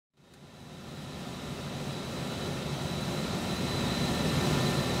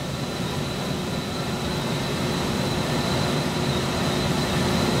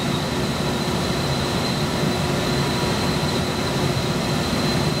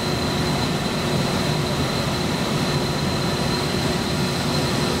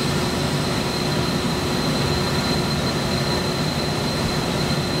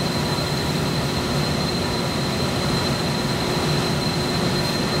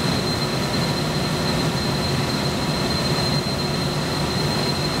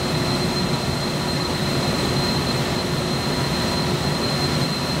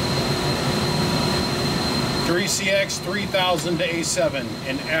3cx3000a7,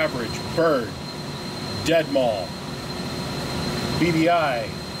 an average bird, dead mall. BBI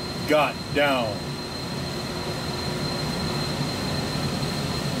got down.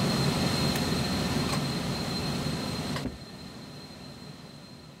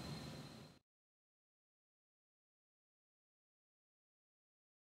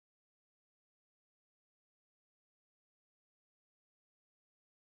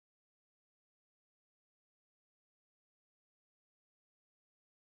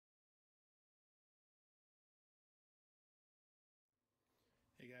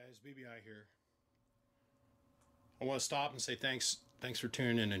 Hey guys, BBI here. I want to stop and say thanks for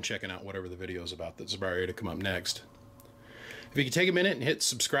tuning in and checking out whatever the video is about that's about ready to come up next. If you could take a minute and hit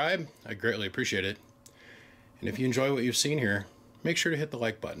subscribe, I'd greatly appreciate it. And if you enjoy what you've seen here, make sure to hit the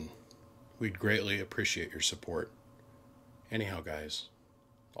like button. We'd greatly appreciate your support. Anyhow guys,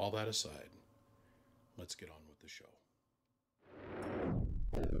 all that aside, let's get on with the show.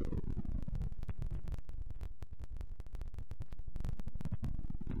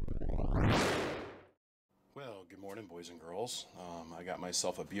 Well, good morning, boys and girls. I got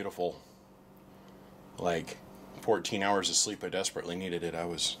myself a beautiful, 14 hours of sleep. I desperately needed it. I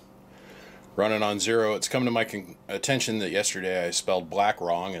was running on zero. It's come to my attention that yesterday I spelled black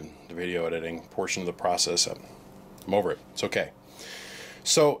wrong in the video editing portion of the process. I'm over it. It's okay.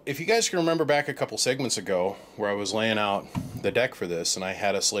 So, if you guys can remember back a couple segments ago where I was laying out the deck for this, and I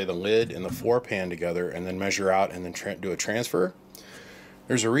had us lay the lid and the floor pan together and then measure out and then do a transfer,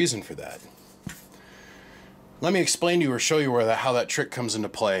 there's a reason for that. Let me explain to you or show you how that trick comes into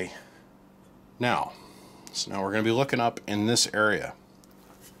play now. So now we're going to be looking up in this area.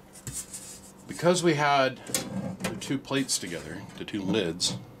 Because we had the two plates together, the two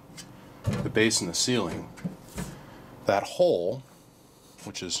lids, the base and the ceiling, that hole,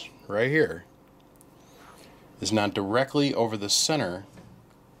 which is right here, is not directly over the center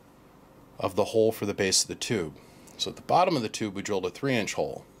of the hole for the base of the tube. So at the bottom of the tube we drilled a 3-inch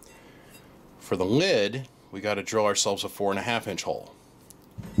hole. For the lid, we got to drill ourselves a 4.5-inch hole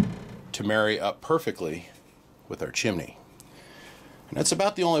to marry up perfectly with our chimney. And that's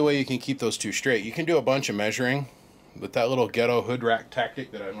about the only way you can keep those two straight. You can do a bunch of measuring with that little ghetto hood rack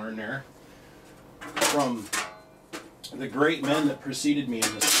tactic that I learned there from the great men that preceded me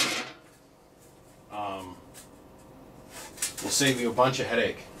in this. Will save you a bunch of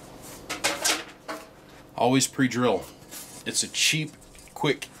headache. Always pre-drill. It's a cheap,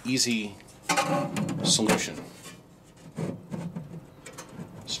 quick, easy solution.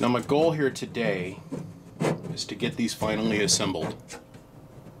 So now my goal here today is to get these finally assembled.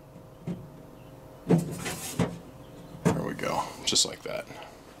 There we go, just like that.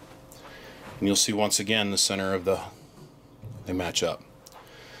 And you'll see once again the center of they match up.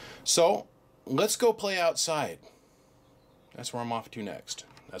 So let's go play outside. That's where I'm off to next.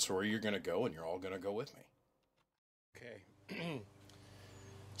 That's where you're gonna go, and you're all gonna go with me. Okay.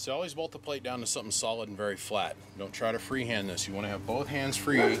 So always bolt the plate down to something solid and very flat. Don't try to freehand this. You want to have both hands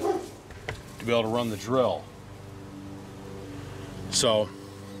free to be able to run the drill. So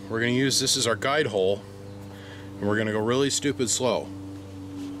we're going to use this as our guide hole, and we're going to go really stupid slow.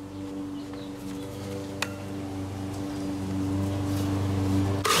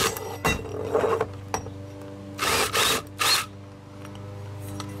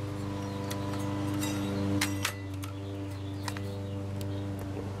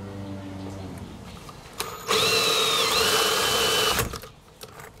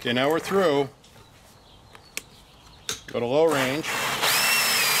 Okay, now we're through. Go to low range.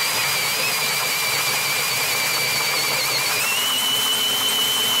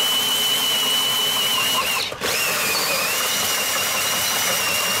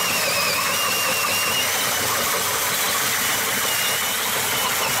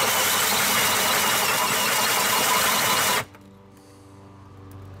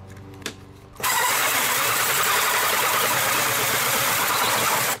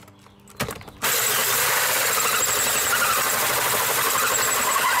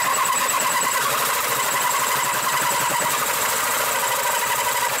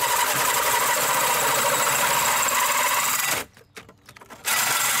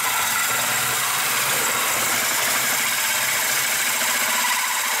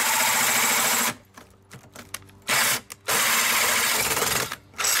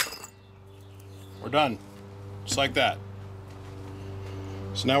 Done, just like that.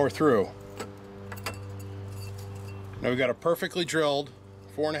 So now we're through. Now we've got a perfectly drilled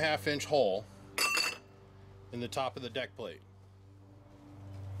 4.5-inch hole in the top of the deck plate.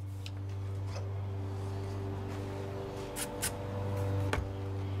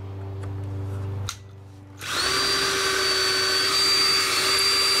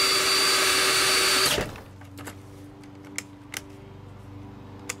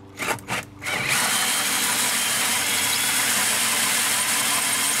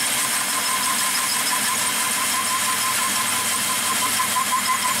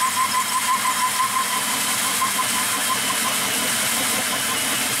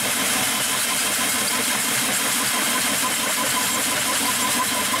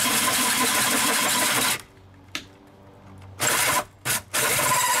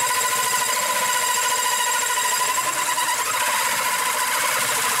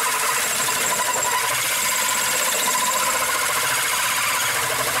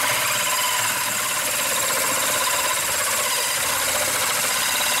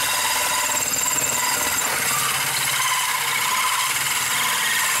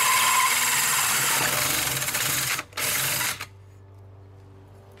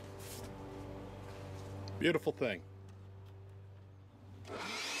 thing.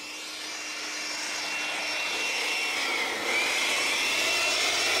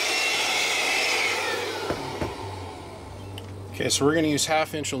 Okay, so we're going to use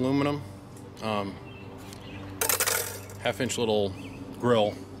 1/2-inch aluminum, 1/2-inch little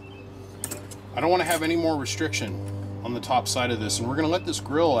grill. I don't want to have any more restriction on the top side of this, and we're going to let this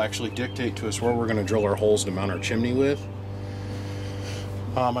grill actually dictate to us where we're going to drill our holes to mount our chimney with.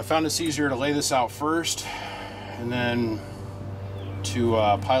 I found it's easier to lay this out first and then to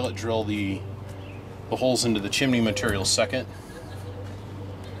pilot drill the holes into the chimney material second.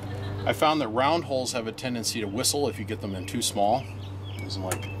 I found that round holes have a tendency to whistle if you get them in too small. Isn't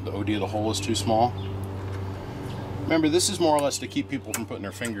like the OD of the hole is too small. Remember, this is more or less to keep people from putting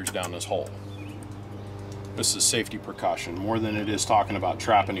their fingers down this hole. This is a safety precaution more than it is talking about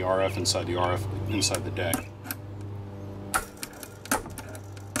trapping the RF inside the deck.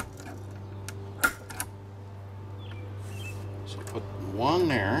 So put one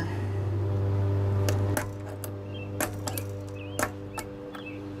there.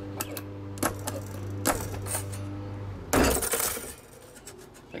 I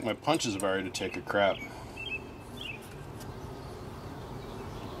think my punches have already to take a crap.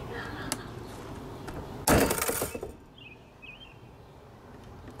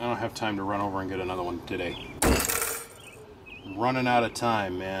 I don't have time to run over and get another one today. I'm running out of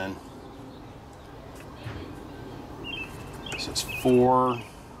time, man. So it's 4.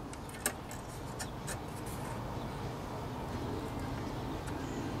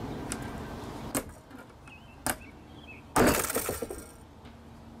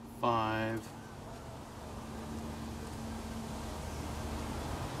 Five.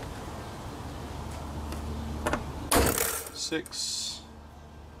 6.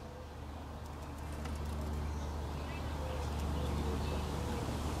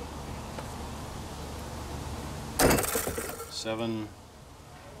 7.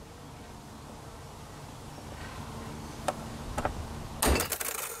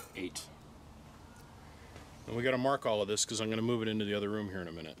 8. And we got to mark all of this because I'm going to move it into the other room here in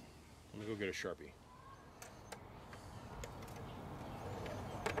a minute. Let me go get a Sharpie.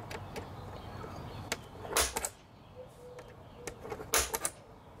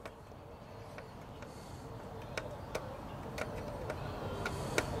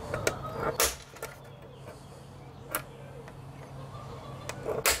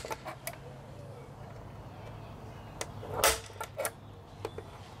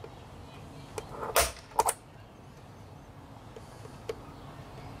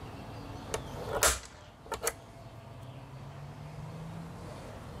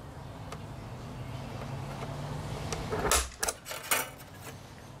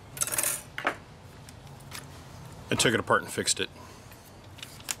 I took it apart and fixed it.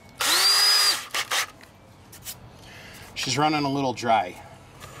 She's running a little dry.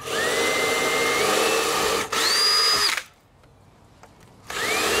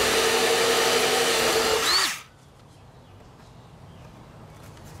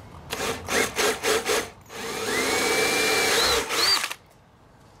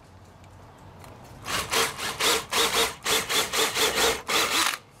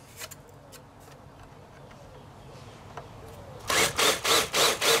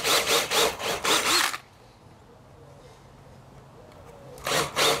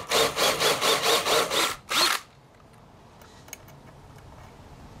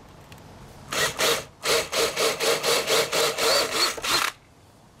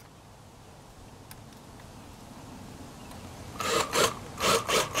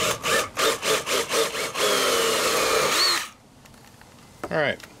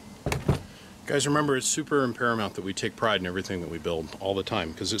 Alright, guys, remember it's super paramount that we take pride in everything that we build all the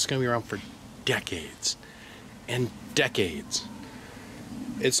time, because it's going to be around for decades and decades.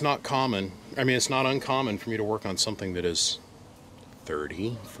 It's not common, I mean, it's not uncommon for me to work on something that is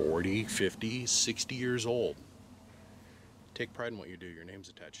 30, 40, 50, 60 years old. Take pride in what you do, your name's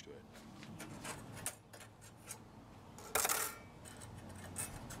attached to it.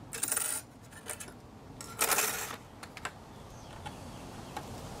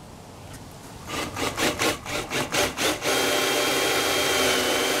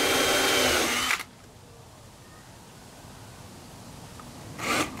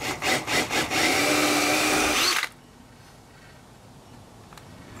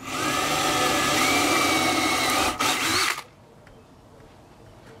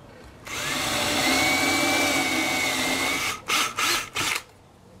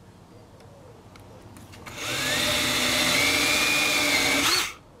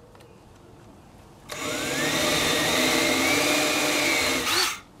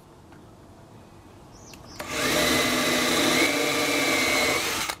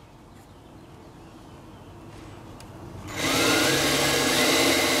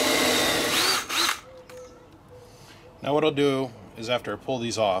 what I'll do is after I pull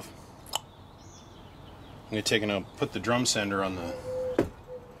these off, I'm going to take and I'll put the drum sander on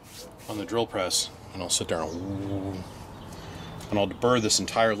the drill press, and I'll sit there and I'll deburr this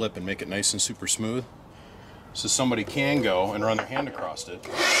entire lip and make it nice and super smooth, so somebody can go and run their hand across it.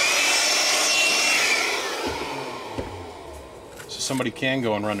 Somebody can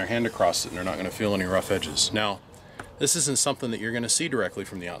go and run their hand across it and they're not going to feel any rough edges. Now, this isn't something that you're going to see directly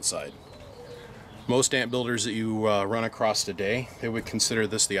from the outside. Most amp builders that you run across today, they would consider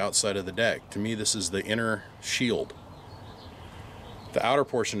this the outside of the deck. To me, this is the inner shield. The outer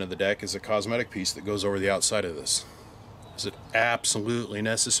portion of the deck is a cosmetic piece that goes over the outside of this. Is it absolutely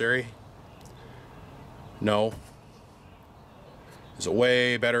necessary? No. Is it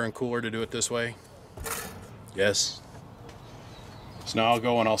way better and cooler to do it this way? Yes. So now I'll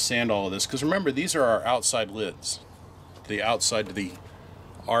go and I'll sand all of this, because remember, these are our outside lids. The outside to the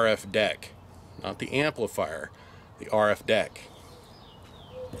RF deck. Not the amplifier, the RF deck.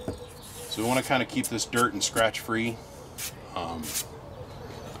 So we want to kind of keep this dirt and scratch free.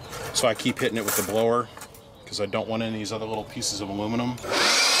 So I keep hitting it with the blower, because I don't want any of these other little pieces of aluminum to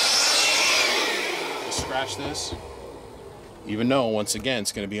scratch this. Even though, once again,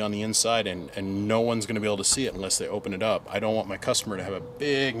 it's going to be on the inside and no one's going to be able to see it unless they open it up. I don't want my customer to have a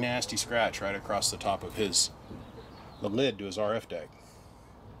big nasty scratch right across the top of the lid to his RF deck.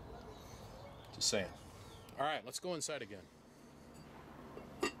 Just saying. Alright, let's go inside again.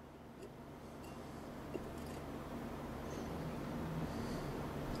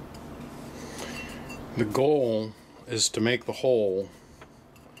 The goal is to make the hole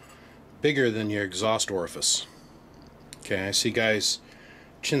bigger than your exhaust orifice. Okay, I see guys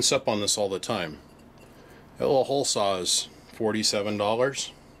chintz up on this all the time. That little hole saw is $47,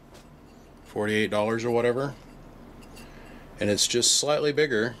 $48 or whatever, and it's just slightly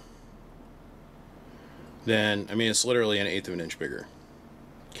bigger than, I mean, it's literally 1/8 of an inch bigger.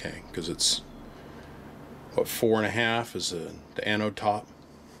 Okay, because it's what, 4.5 is the anode top.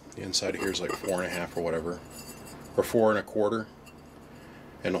 The inside of here is like 4.5 or whatever, or 4 1/4,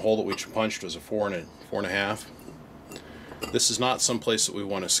 and the hole that we punched was a 4 1/2. This is not some place that we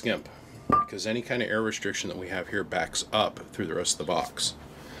want to skimp, because any kind of air restriction that we have here backs up through the rest of the box.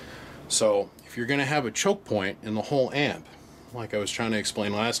 So if you're going to have a choke point in the whole amp, like I was trying to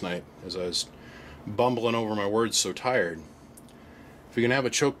explain last night as I was bumbling over my words so tired, if you're going to have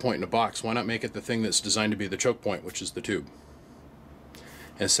a choke point in a box, why not make it the thing that's designed to be the choke point, which is the tube,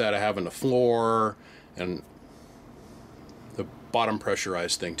 instead of having the floor, and the bottom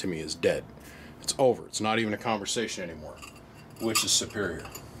pressurized thing to me is dead. It's over. It's not even a conversation anymore. Which is superior?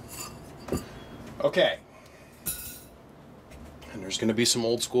 Okay. And there's going to be some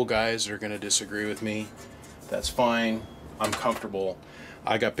old school guys that are going to disagree with me. That's fine. I'm comfortable.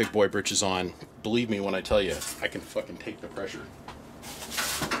 I got big boy britches on. Believe me when I tell you, I can fucking take the pressure.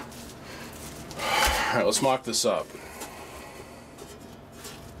 Alright, let's mock this up.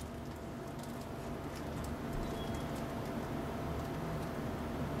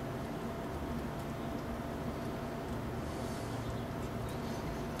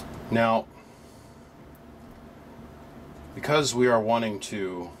 Now, because we are wanting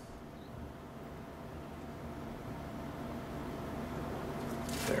to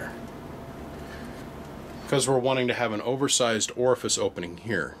because we're wanting to have an oversized orifice opening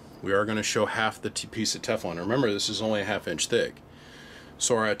here, we are going to show half the piece of Teflon. Remember, this is only a 1/2 inch thick.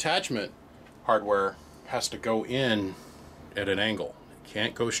 So our attachment hardware has to go in at an angle. It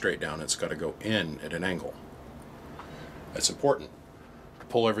can't go straight down. It's got to go in at an angle. That's important.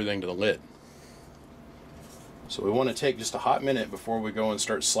 Pull everything to the lid. So we want to take just a hot minute before we go and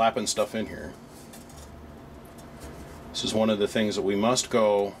start slapping stuff in here. This is one of the things that we must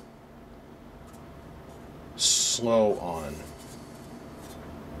go slow on.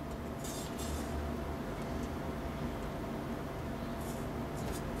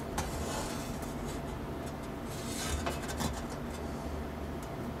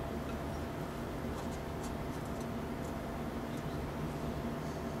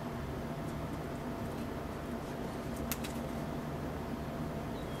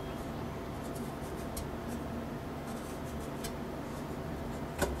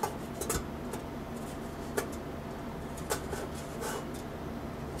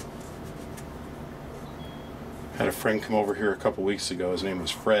 Had a friend come over here a couple weeks ago. His name was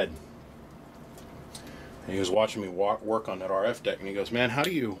Fred, and he was watching me work on that RF deck, and he goes, "Man, how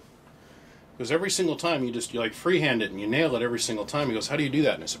do you?" Because every single time you like freehand it and you nail it every single time. He goes, "How do you do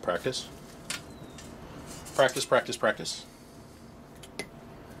that?" And I said, "Practice, practice, practice, practice."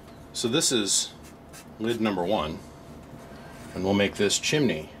 So this is lid number 1, and we'll make this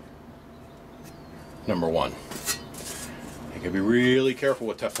chimney number 1. You gotta be really careful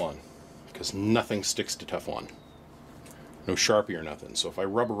with Teflon, because nothing sticks to Teflon. No Sharpie or nothing. So if I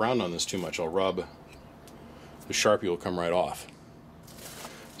rub around on this too much, I'll rub, the Sharpie will come right off.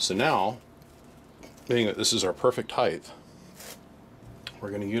 So now, being that this is our perfect height, we're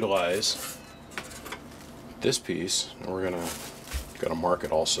going to utilize this piece, and we're going to mark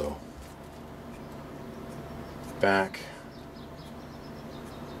it also. Back,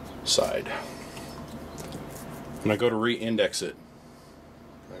 side. When I go to re-index it,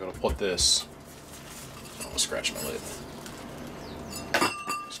 I'm going to put this, I'll scratch my lid.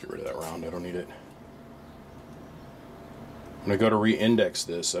 Let's get rid of that round, I don't need it. When I go to re-index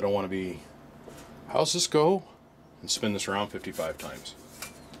this, I don't want to be, how's this go? And spin this around 55 times.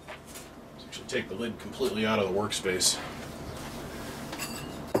 So I should take the lid completely out of the workspace.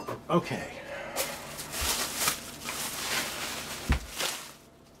 Okay.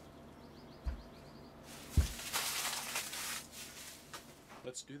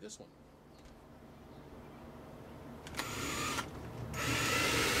 Let's do this one.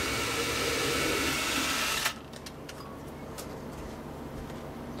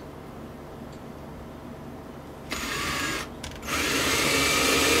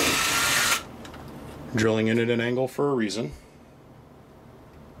 Drilling in at an angle for a reason.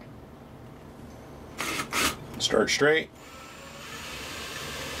 Start straight.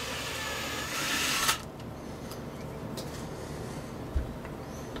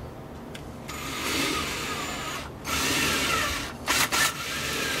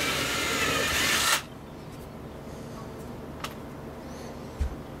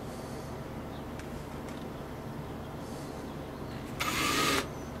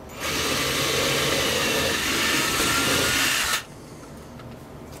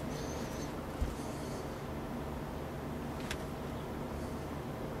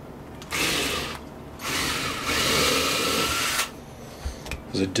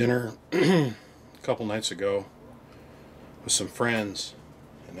 I was at dinner a couple nights ago with some friends,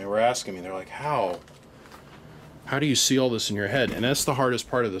 and they were asking me, they're like, how do you see all this in your head? And that's the hardest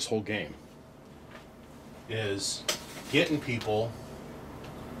part of this whole game, is getting people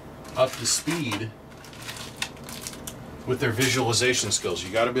up to speed with their visualization skills. You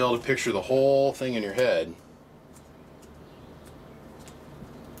got to be able to picture the whole thing in your head.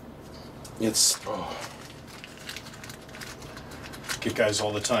 It's get guys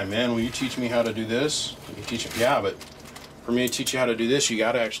all the time, man, will you teach me how to do this? You teach me, yeah, but for me to teach you how to do this, you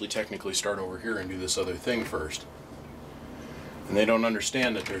got to actually technically start over here and do this other thing first. And they don't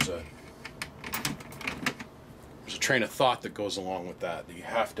understand that there's a train of thought that goes along with that. That you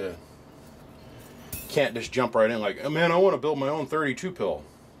have to, can't just jump right in like, oh man, I want to build my own 32 pill.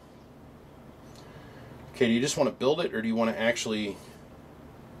 Okay, do you just want to build it, or do you want to actually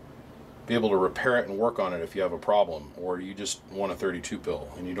be able to repair it and work on it if you have a problem? Or you just want a 32 pill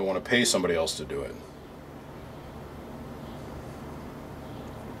and you don't want to pay somebody else to do it?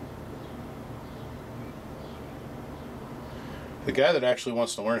 The guy that actually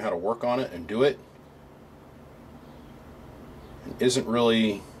wants to learn how to work on it and do it isn't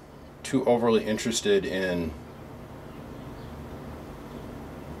really too overly interested in,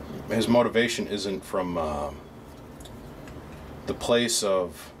 his motivation isn't from the place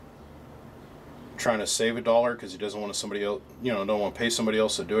of trying to save a dollar because he doesn't want somebody else, don't want to pay somebody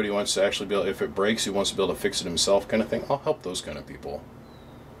else to do it. He wants to actually be able, if it breaks, he wants to be able to fix it himself, kind of thing. I'll help those kind of people.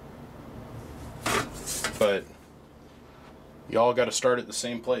 But y'all got to start at the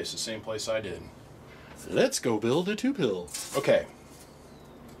same place I did. Let's go build a 2-pill. Okay.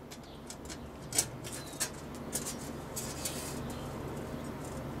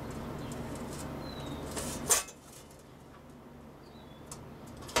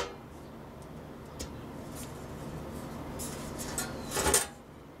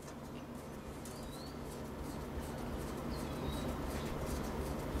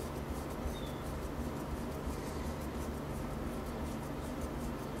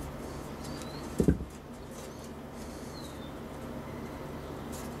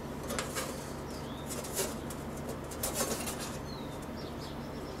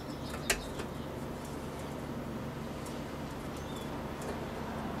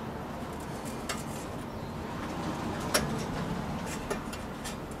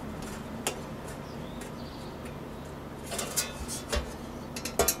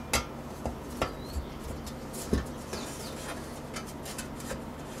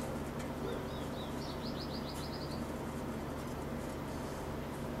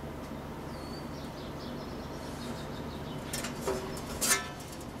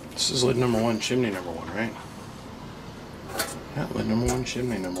 This is lid number 1, chimney number 1, right? Yeah, lid number 1,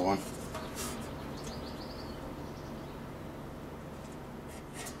 chimney number 1.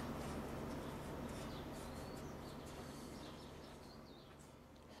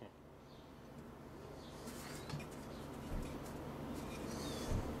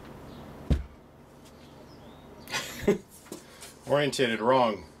 Orientated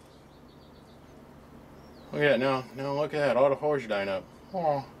wrong. Look at that now. Now look at that. All the hose are dying up.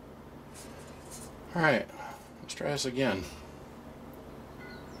 Oh. Alright. Let's try this again.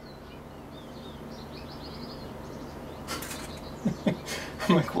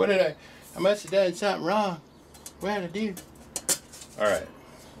 I'm like, what did I must have done something wrong. What did I do? Alright.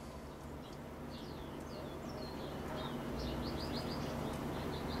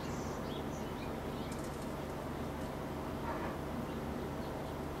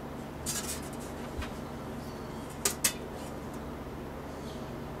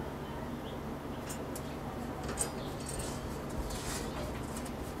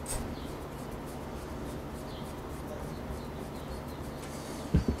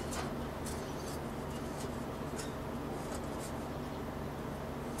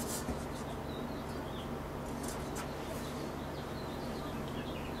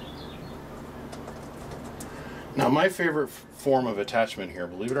 Now my favorite form of attachment here,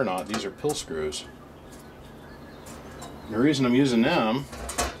 believe it or not, these are pill screws. And the reason I'm using them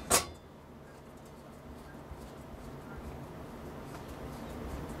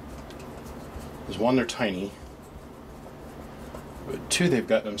is one, they're tiny, but two, they've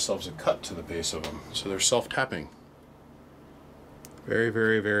got themselves a cut to the base of them, so they're self-tapping. Very,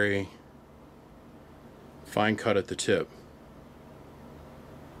 very, very fine cut at the tip.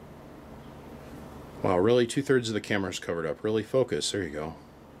 Wow, really 2/3 of the camera's covered up. Really focus. There you go.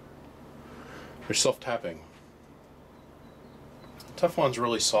 They're self-tapping. Teflon's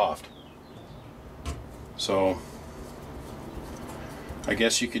really soft. So, I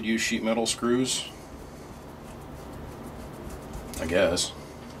guess you could use sheet metal screws. I guess.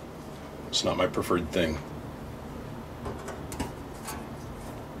 It's not my preferred thing.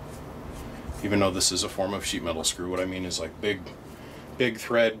 Even though this is a form of sheet metal screw, what I mean is like big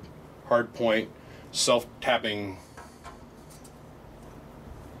thread, hard point, self-tapping.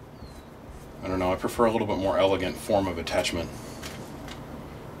 I don't know, I prefer a little bit more elegant form of attachment,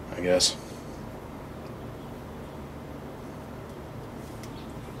 I guess.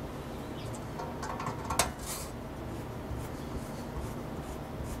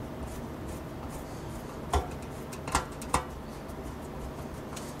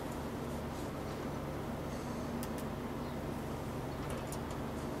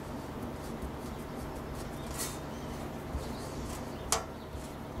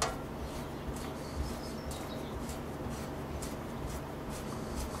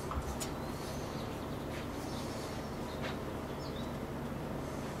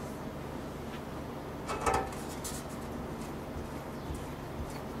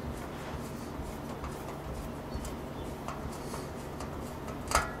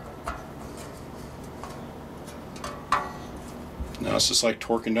 Now it's just like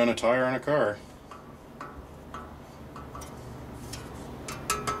torquing down a tire on a car.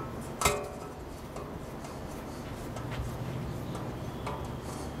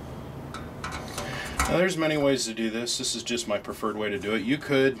 Now there's many ways to do this. This is just my preferred way to do it. You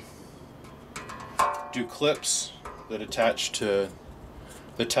could do clips that attach to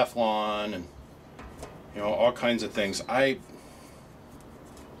the Teflon and, you know, all kinds of things.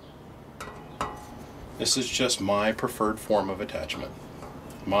 This is just my preferred form of attachment.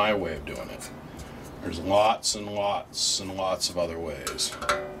 My way of doing it. There's lots and lots and lots of other ways.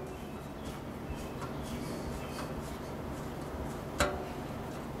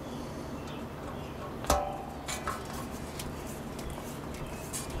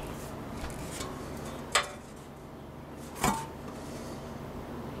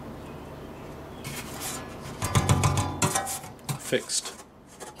 Fixed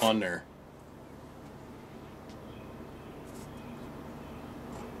on there.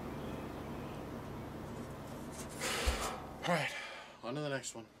 Alright, on to the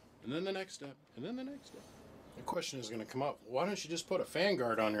next one, and then the next step, and then the next step. The question is going to come up, why don't you just put a fan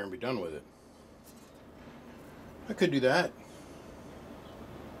guard on there and be done with it? I could do that.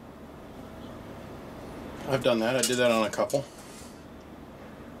 I've done that, I did that on a couple.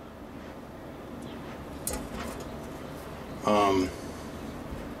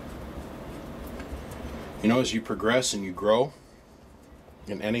 You know, as you progress and you grow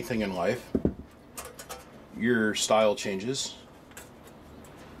in anything in life, your style changes.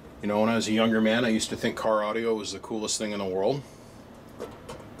 You know, when I was a younger man, I used to think car audio was the coolest thing in the world.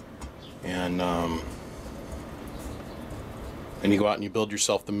 And then you go out and you build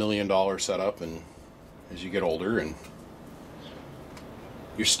yourself the $1 million setup, and as you get older, and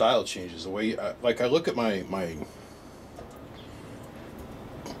your style changes. The way you, like I look at my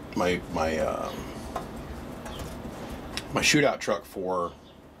shootout truck for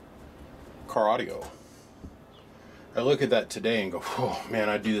car audio. I look at that today and go, oh man,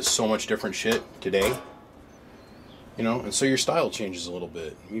 I'd do this so much different shit today. You know, and so your style changes a little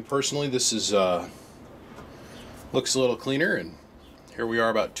bit. Me personally, this is looks a little cleaner, and here we are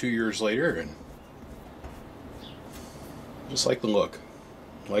about 2 years later, and just like the look,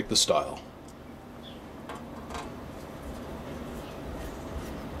 like the style.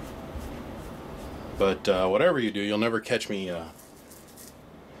 But whatever you do, you'll never catch me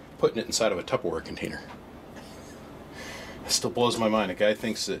putting it inside of a Tupperware container. It still blows my mind. A guy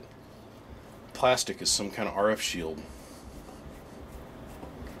thinks that plastic is some kind of RF shield.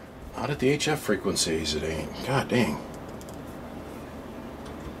 Not at the HF frequencies, it ain't. God dang.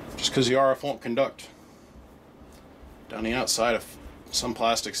 Just because the RF won't conduct down the outside of some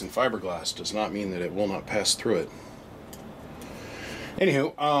plastics and fiberglass does not mean that it will not pass through it.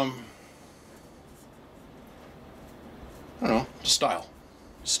 Anywho, I don't know, style.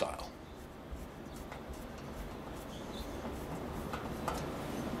 Style.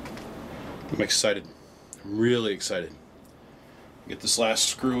 I'm excited. I'm really excited. Get this last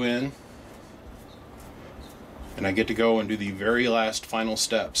screw in, and I get to go and do the very last final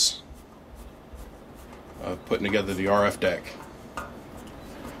steps of putting together the RF deck.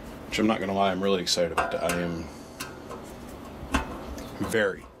 Which I'm not going to lie, I'm really excited about that. I am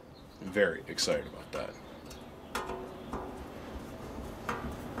very, very excited about that.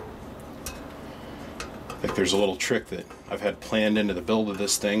 I think there's a little trick that I've had planned into the build of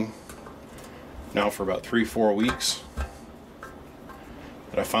this thing now for about 3-4 weeks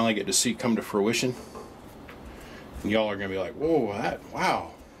that I finally get to see come to fruition. And y'all are going to be like, whoa,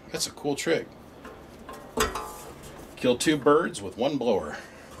 wow, that's a cool trick. Kill 2 birds with 1 blower.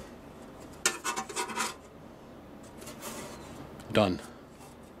 Done.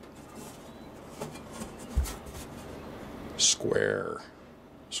 Square.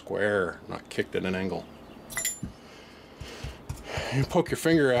 Square, not kicked at an angle. You poke your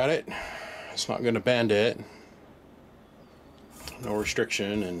finger at it, it's not going to bend it. No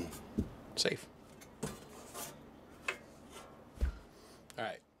restriction, and safe.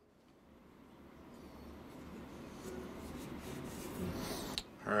 Alright.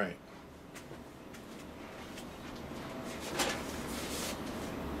 Alright.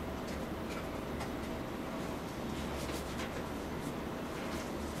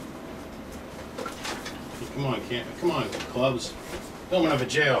 Come on, come on, clubs. Filming out of a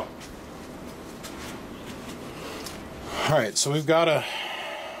jail. Alright, so we don't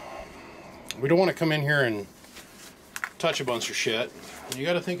want to come in here and touch a bunch of shit. You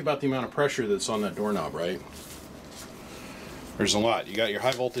got to think about the amount of pressure that's on that doorknob, right? There's a lot. You got your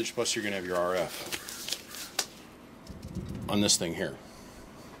high voltage, plus you're going to have your RF on this thing here.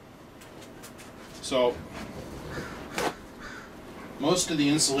 So, most of the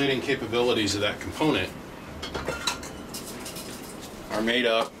insulating capabilities of that component are made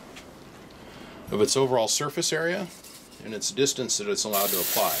up of its overall surface area and its distance that it's allowed to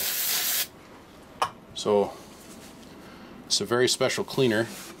apply. So it's a very special cleaner.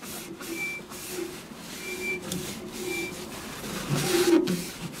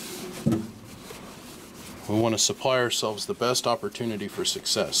 We want to supply ourselves the best opportunity for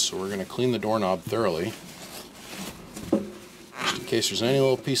success, so we're going to clean the doorknob thoroughly, just in case there's any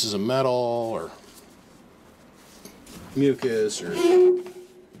little pieces of metal or mucus or,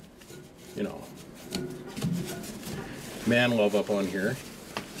 you know, man love up on here.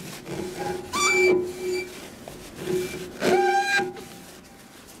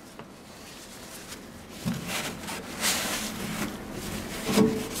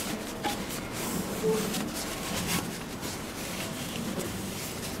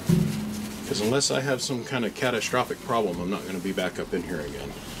 Because unless I have some kind of catastrophic problem, I'm not going to be back up in here again.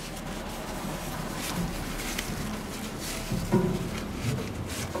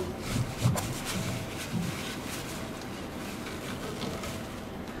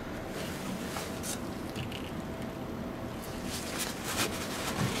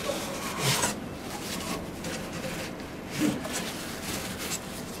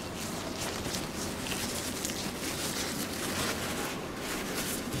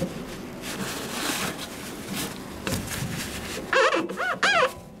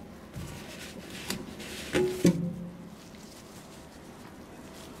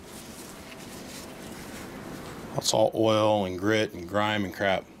 It's all oil and grit and grime and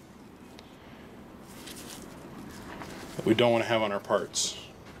crap that we don't want to have on our parts.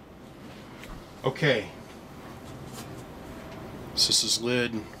 Okay. So this is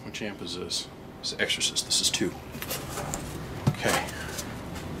lid. Which amp is this? This is Exorcist. This is 2. Okay.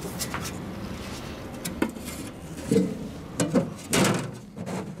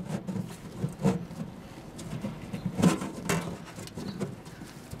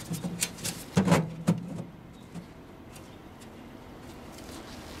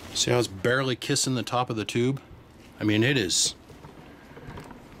 See how it's barely kissing the top of the tube? I mean, it is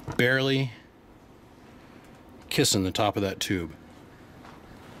barely kissing the top of that tube.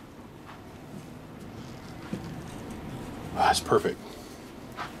 Ah, it's perfect.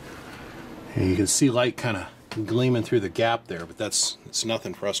 And you can see light kind of gleaming through the gap there, but it's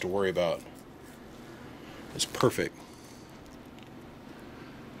nothing for us to worry about. It's perfect.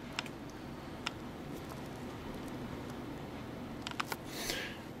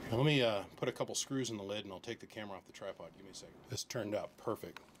 Now let me put a couple screws in the lid and I'll take the camera off the tripod. Give me a second. This turned out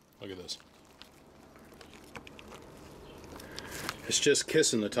perfect. Look at this. It's just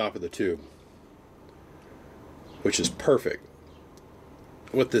kissing the top of the tube, which is perfect.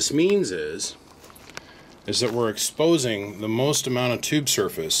 What this means is that we're exposing the most amount of tube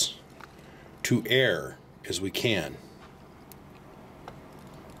surface to air as we can.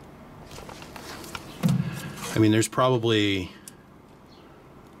 I mean, there's probably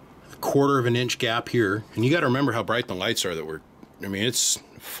a 1/4 of an inch gap here, and you got to remember how bright the lights are that I mean, it's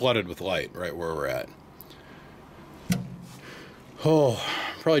flooded with light right where we're at. Oh,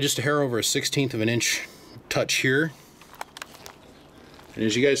 probably just a hair over a 1/16 of an inch touch here. And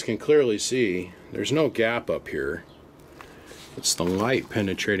as you guys can clearly see, there's no gap up here. It's the light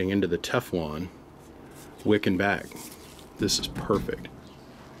penetrating into the Teflon, wicking back. This is perfect.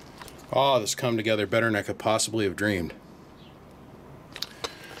 Oh, this come together better than I could possibly have dreamed.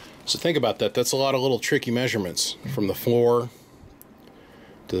 So think about that. That's a lot of little tricky measurements, from the floor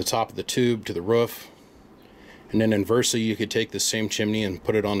to the top of the tube to the roof. And then inversely, you could take the same chimney and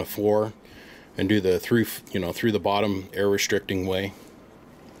put it on the floor and do the through the bottom air restricting way.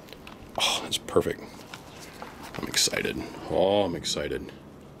 Oh, that's perfect. I'm excited. Oh, I'm excited.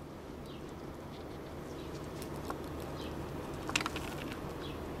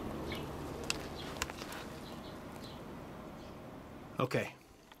 Okay,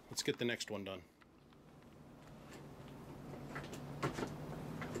 let's get the next one done.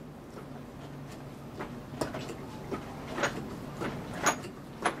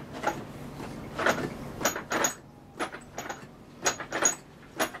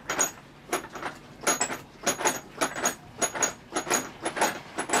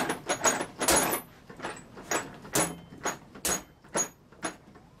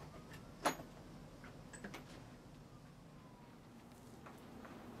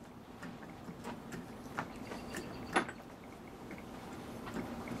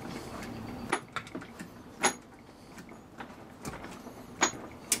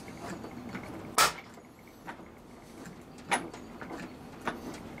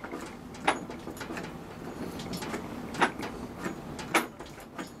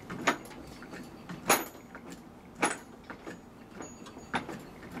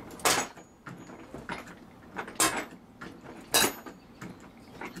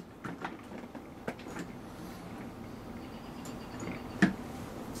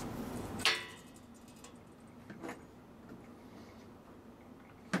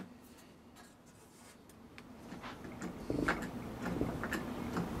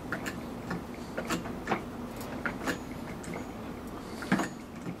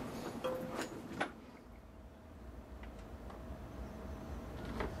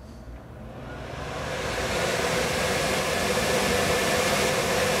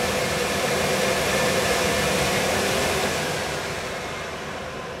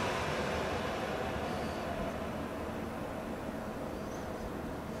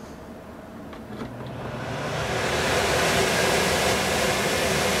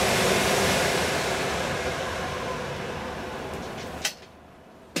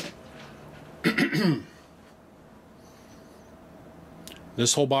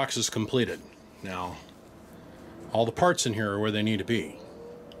 This whole box is completed. Now, all the parts in here are where they need to be.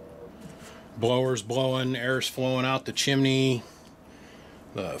 Blower's blowing, air's flowing out the chimney,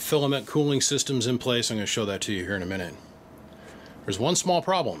 the filament cooling system's in place. I'm going to show that to you here in a minute. There's one small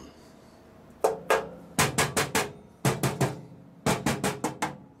problem.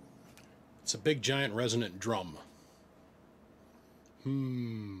 It's a big giant resonant drum.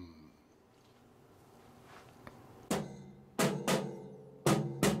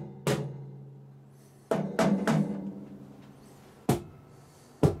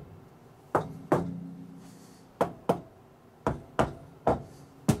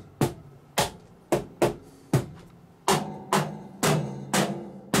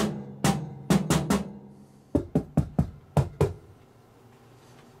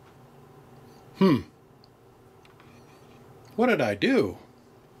 What did I do?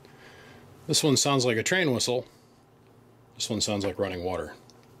 This one sounds like a train whistle. This one sounds like running water.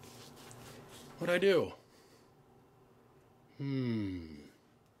 What'd I do?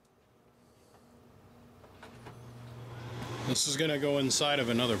 This is going to go inside of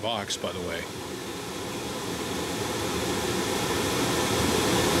another box, by the way.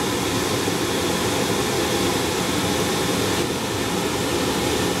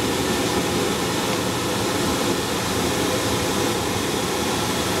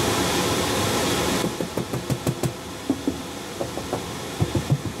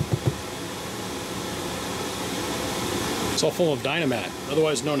 It's all full of Dynamat,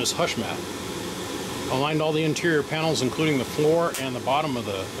 otherwise known as hush mat. I lined all the interior panels, including the floor and the bottom of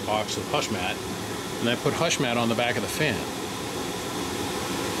the box with hush mat, and I put hush mat on the back of the fan,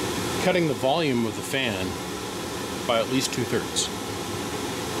 cutting the volume of the fan by at least 2/3.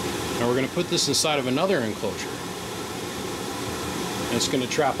 Now we're going to put this inside of another enclosure, and it's going to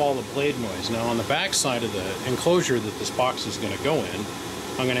trap all the blade noise. Now on the back side of the enclosure that this box is going to go in,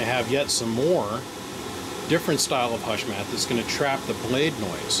 I'm going to have yet some more different style of hush mat that's going to trap the blade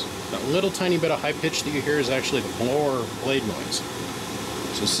noise. That little tiny bit of high pitch that you hear is actually the blower blade noise.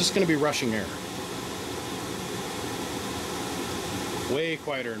 So it's just going to be rushing air. Way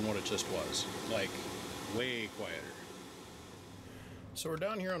quieter than what it just was. Like, way quieter. So we're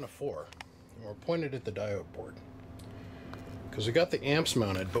down here on the floor, and we're pointed at the diode board, because we got the amps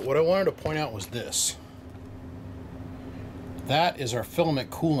mounted, but what I wanted to point out was this. That is our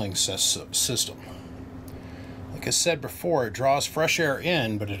filament cooling system. Like I said before, it draws fresh air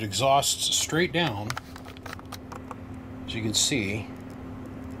in, but it exhausts straight down, as you can see,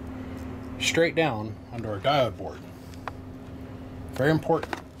 straight down onto our diode board. Very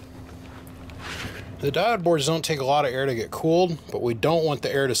important. The diode boards don't take a lot of air to get cooled, but we don't want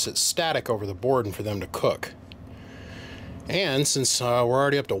the air to sit static over the board and for them to cook. And since we're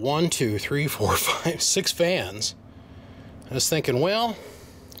already up to 1, 2, 3, 4, 5, 6 fans, I was thinking, well,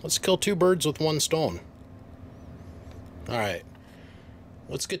 let's kill 2 birds with 1 stone. Alright,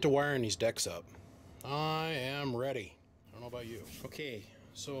 let's get to wiring these decks up. I am ready. I don't know about you. Okay,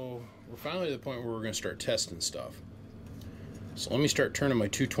 so we're finally at the point where we're going to start testing stuff. So let me start turning my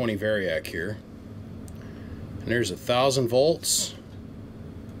 220 variac here. And there's 1,000 volts.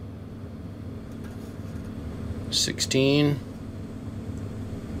 16.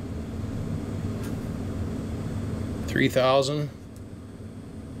 3,000.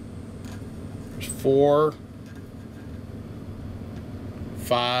 There's 4.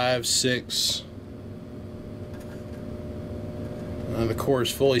 5, 6. The core is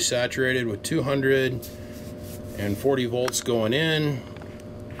fully saturated with 240 volts going in.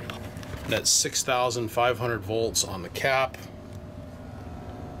 That's 6,500 volts on the cap.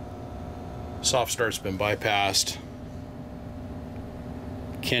 Soft start's been bypassed.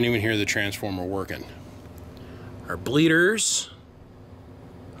 Can't even hear the transformer working. Our bleeders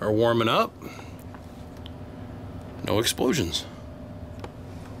are warming up. No explosions.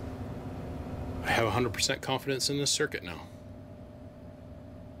 I have 100% confidence in this circuit now.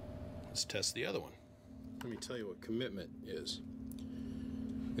 Let's test the other one. Let me tell you what commitment is.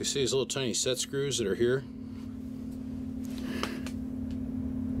 You see these little tiny set screws that are here?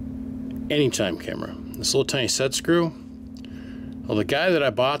 Anytime camera. This little tiny set screw. Well, the guy that I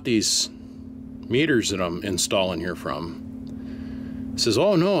bought these meters that I'm installing here from says,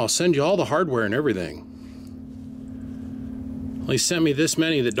 oh no, I'll send you all the hardware and everything. Well, he sent me this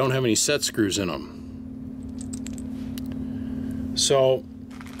many that don't have any set screws in them. So,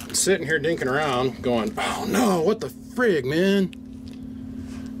 I'm sitting here dinking around going, oh no, what the frig, man?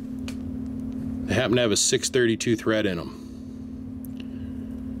 They happen to have a 632 thread in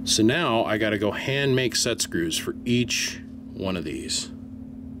them. So now I gotta go hand make set screws for each one of these.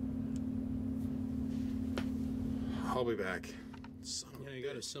 I'll be back. You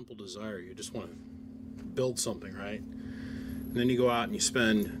got a simple desire. You just want to build something, right? And then you go out and you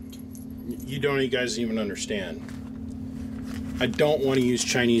spend, you guys even understand. I don't want to use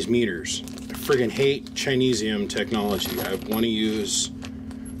Chinese meters. I friggin' hate Chinesium technology. I want to use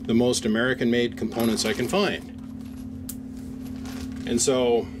the most American-made components I can find. And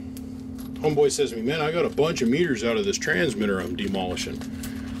so, homeboy says to me, man, I got a bunch of meters out of this transmitter I'm demolishing.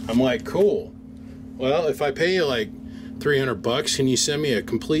 I'm like, cool. Well, if I pay you like 300 bucks, can you send me a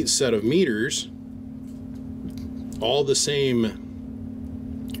complete set of meters, all the same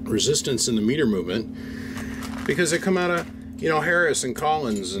resistance in the meter movement, because they come out of, you know, Harris and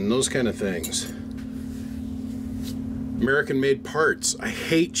Collins and those kind of things. American-made parts. I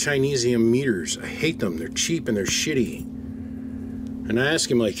hate Chinesium meters. I hate them. They're cheap and they're shitty. And I asked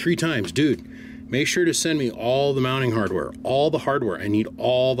him like 3 times, dude, make sure to send me all the mounting hardware. All the hardware. I need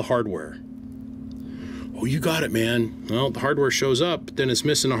all the hardware. Oh, you got it, man. Well, the hardware shows up, but then it's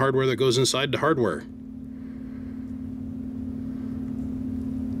missing the hardware that goes inside the hardware.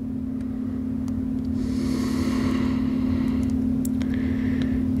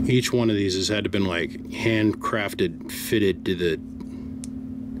 Each one of these has had to been like handcrafted, fitted to the...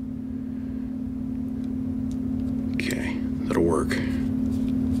 Okay, that'll work.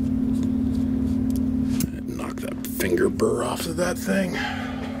 Knock that finger burr off of that thing.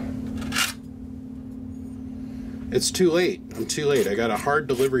 It's too late. I'm too late. I got a hard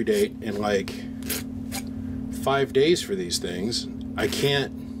delivery date in like 5 days for these things. I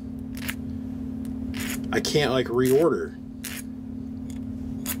can't like reorder.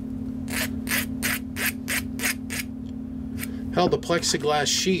 Hell, the plexiglass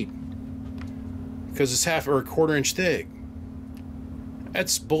sheet, because it's half or a quarter inch thick,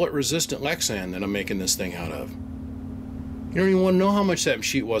 that's bullet resistant Lexan that I'm making this thing out of. You don't even want to know how much that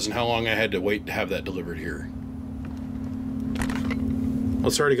sheet was and how long I had to wait to have that delivered here. Well,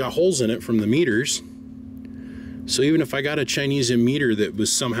 it's already got holes in it from the meters. So even if I got a Chinese meter that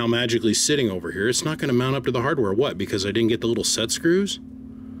was somehow magically sitting over here, it's not going to mount up to the hardware. What? Because I didn't get the little set screws?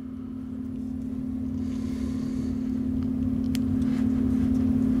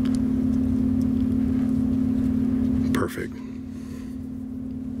 Perfect.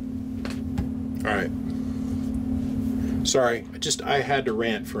 All right. Sorry, I had to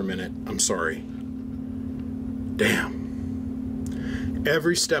rant for a minute. I'm sorry. Damn.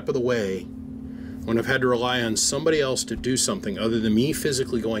 Every step of the way, when I've had to rely on somebody else to do something other than me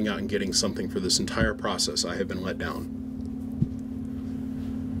physically going out and getting something for this entire process, I have been let down.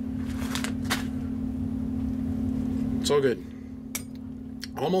 It's all good.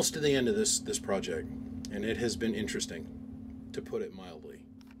 Almost to the end of this project, and it has been interesting, to put it mildly.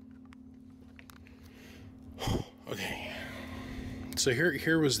 Okay. So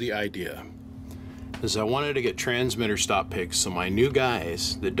here was the idea. Is I wanted to get transmitter stop pigs so my new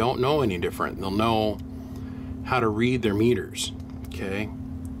guys that don't know any different, they'll know how to read their meters, okay?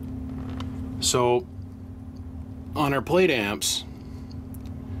 So on our plate amps,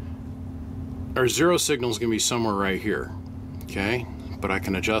 our zero signal is going to be somewhere right here, okay? But I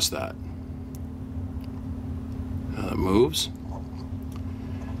can adjust that. It moves.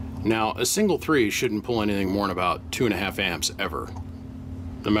 Now, a single 3 shouldn't pull anything more than about 2.5 amps ever,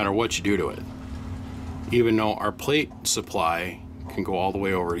 no matter what you do to it. Even though our plate supply can go all the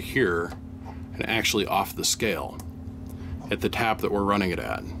way over here and actually off the scale at the tap that we're running it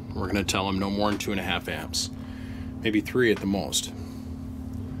at. We're going to tell them no more than 2.5 amps, maybe 3 at the most.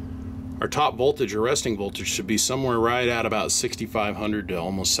 Our top voltage or resting voltage should be somewhere right at about 6,500 to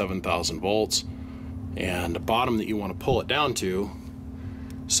almost 7,000 volts. And the bottom that you want to pull it down to,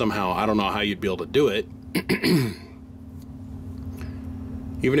 somehow, I don't know how you'd be able to do it.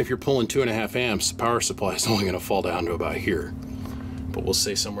 Even if you're pulling 2.5 amps, the power supply is only going to fall down to about here. But we'll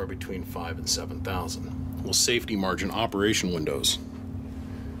say somewhere between 5 and 7,000. We'll safety margin operation windows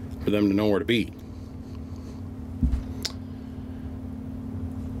for them to know where to be.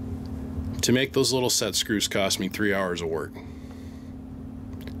 To make those little set screws cost me 3 hours of work.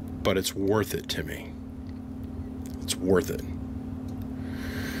 But it's worth it to me. It's worth it.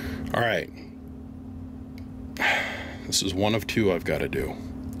 All right. This is one of 2 I've got to do.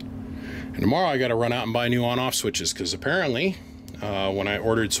 And tomorrow I got to run out and buy new on-off switches, because apparently when I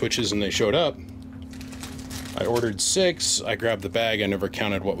ordered switches and they showed up, I ordered 6. I grabbed the bag. I never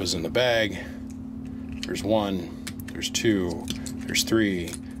counted what was in the bag. There's 1, there's 2, there's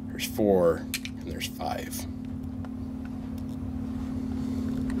 3, there's 4, and there's 5.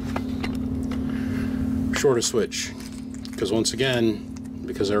 Short a switch, because once again,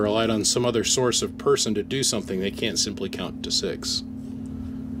 because I relied on some other source of person to do something, they can't simply count to 6.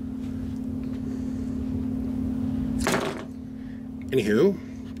 Anywho,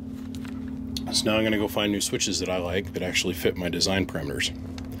 so now I'm going to go find new switches that I like that actually fit my design parameters.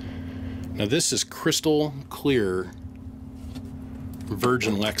 Now this is crystal clear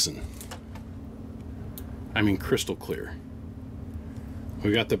virgin Lexan. I mean crystal clear.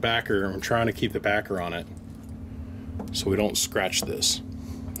 We got the backer. I'm trying to keep the backer on it so we don't scratch this.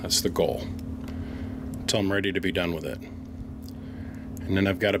 That's the goal until I'm ready to be done with it. And then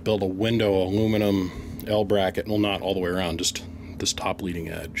I've got to build a window aluminum L bracket. Well, not all the way around, just this top leading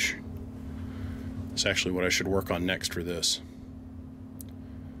edge. That's actually what I should work on next for this.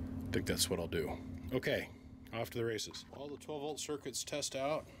 I think that's what I'll do. Okay, off to the races. All the 12-volt circuits test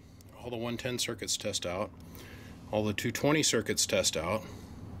out. All the 110 circuits test out. All the 220 circuits test out.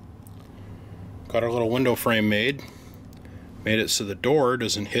 Got our little window frame made. Made it so the door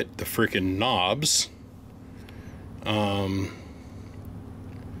doesn't hit the freaking knobs. Now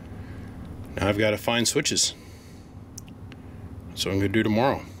I've got to find switches. So I'm going to do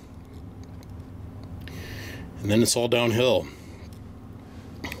tomorrow. And then it's all downhill.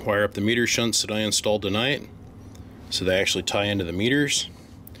 Wire up the meter shunts that I installed tonight so they actually tie into the meters.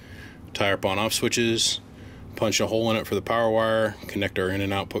 tie up on-off switches, punch a hole in it for the power wire, connect our in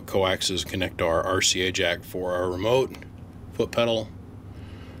and output coaxes, connect our RCA jack for our remote, foot pedal,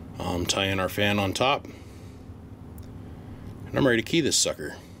 tie in our fan on top, and I'm ready to key this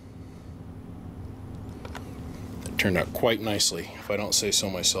sucker. It turned out quite nicely, if I don't say so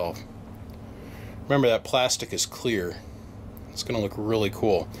myself. Remember, that plastic is clear. It's going to look really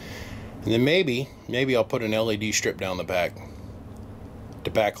cool. And then maybe I'll put an LED strip down the back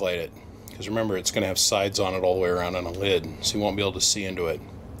to backlight it. Because remember, it's going to have sides on it all the way around on a lid, so you won't be able to see into it.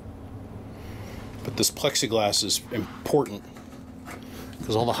 But this plexiglass is important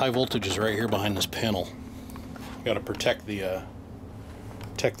because all the high voltage is right here behind this panel. You got to protect the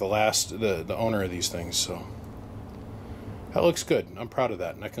owner of these things. So that looks good. I'm proud of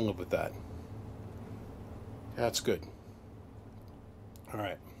that, and I can live with that. That's good. All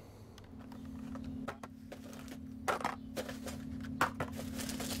right.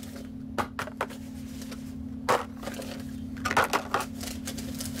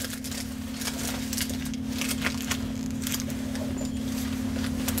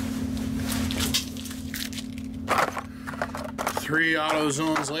 Three auto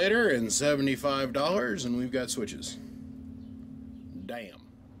zones later and $75, and we've got switches. Damn.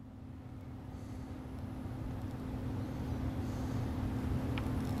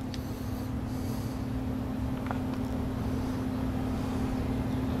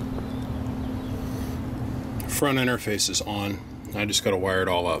 Front interface is on. I just got to wire it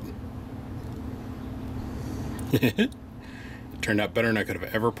all up. It turned out better than I could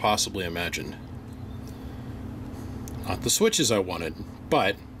have ever possibly imagined. Not the switches I wanted,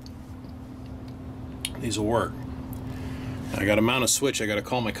 but these will work. I got to mount a switch. I got to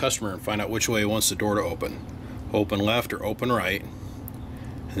call my customer and find out which way he wants the door to open. Open left or open right.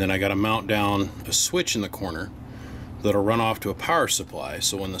 And then I got to mount down a switch in the corner that'll run off to a power supply.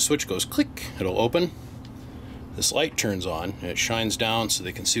 So when the switch goes click, it'll open. This light turns on and it shines down so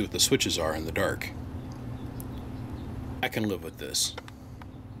they can see what the switches are in the dark. I can live with this.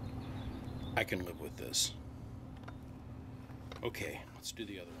 I can live with this. Okay, let's do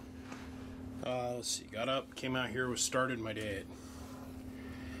the other one. Let's see, got up, came out here, started my day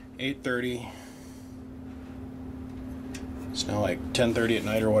at 8:30. It's now like 10:30 at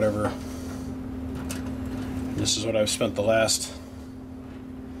night or whatever. This is what I've spent the last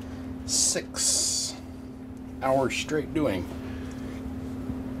 6 hours straight doing.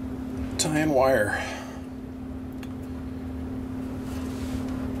 Tying wire.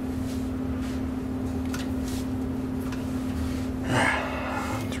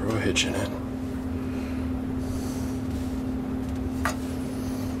 Throw a hitch in it.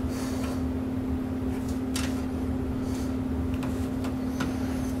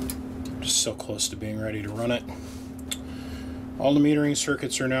 Just so close to being ready to run it. All the metering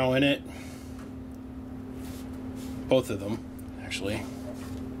circuits are now in it. Both of them, actually.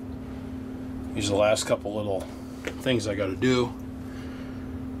 These are the last couple little things I got to do.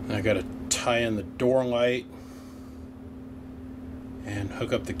 I got to tie in the door light and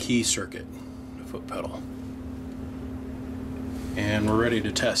hook up the key circuit, the foot pedal. And we're ready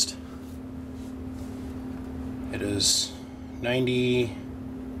to test. It is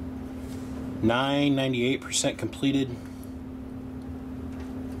 98% completed.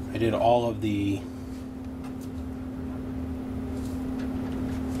 I did all of the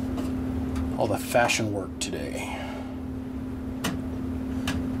fashion work today.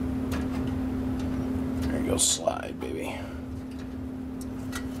 There you go, slide, baby.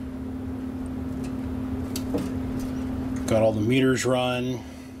 Got all the meters run,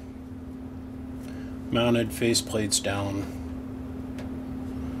 mounted, face plates down.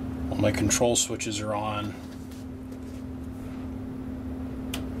 All my control switches are on.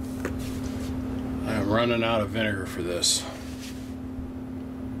 I'm running out of vinegar for this.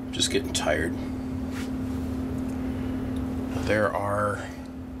 Just getting tired. There are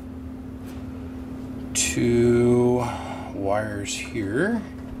 2 wires here.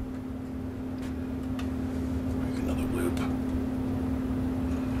 Make another loop.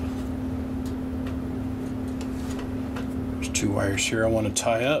 There's 2 wires here I want to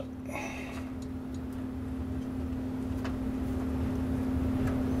tie up.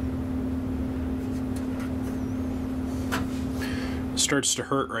 Starts to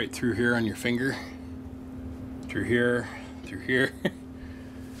hurt right through here on your finger, through here,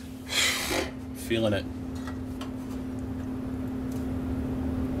 feeling it.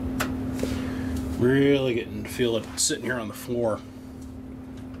 Really getting to feel it sitting here on the floor.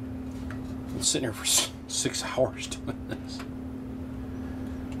 I'm sitting here for 6 hours doing this.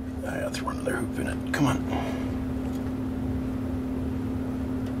 I gotta throw another hoop in it. Come on.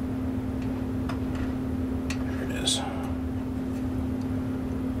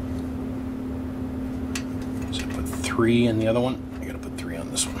 3 in the other one. I gotta put 3 on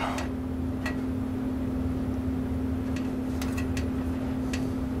this one.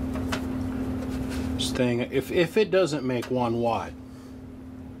 This thing, if it doesn't make 1 watt,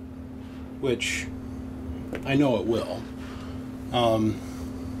 which I know it will,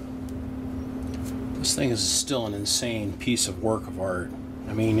 this thing is still an insane piece of work of art.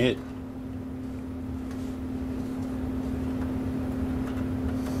 I mean, it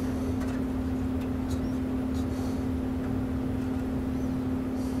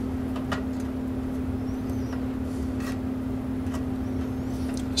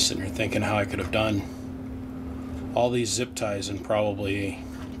sitting here thinking how I could have done all these zip ties in probably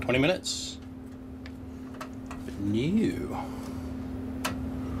 20 minutes. But no.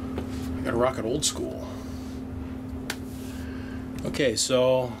 I gotta rock it old school. Okay,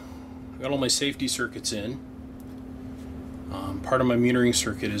 so I got all my safety circuits in. Part of my metering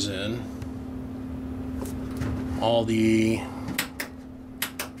circuit is in. All the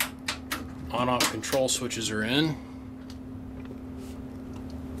on-off control switches are in.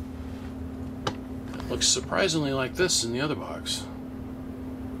 It looks surprisingly like this in the other box.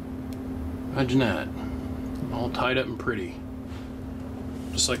 Imagine that. All tied up and pretty.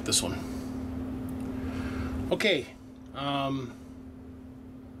 Just like this one. Okay. I'm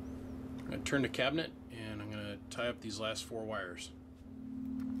going to turn the cabinet and I'm going to tie up these last 4 wires.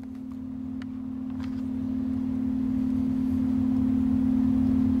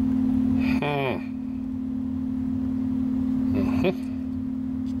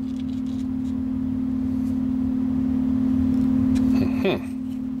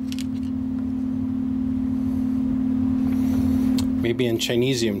 Maybe in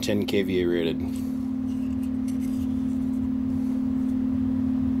Chinesium 10 kVA rated.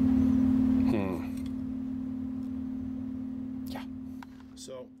 Yeah.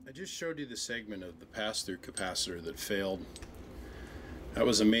 So I just showed you the segment of the pass-through capacitor that failed. That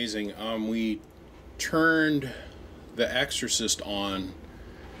was amazing. We turned the Exorcist on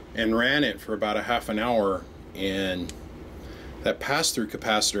and ran it for about a half an hour, and that pass-through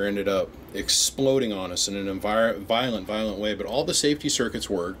capacitor ended up exploding on us in a violent way, but all the safety circuits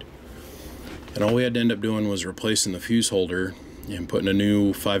worked, and all we had to end up doing was replacing the fuse holder and putting a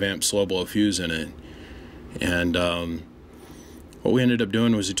new 5 amp slow blow fuse in it. And what we ended up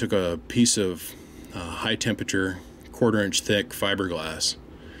doing was we took a piece of high temperature 1/4 inch thick fiberglass,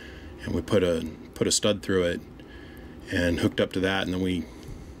 and we put a stud through it and hooked up to that, and then we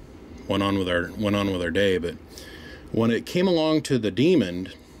went on with our day. But when it came along to the Demon,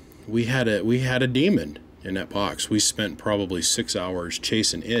 we had a Demon in that box. We spent probably 6 hours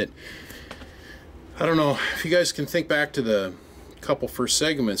chasing it. I don't know if you guys can think back to the couple first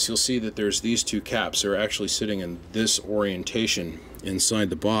segments. You'll see that there's these 2 caps. They're actually sitting in this orientation inside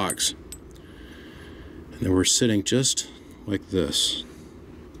the box, and they were sitting just like this.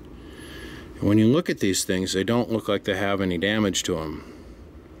 And when you look at these things, they don't look like they have any damage to them.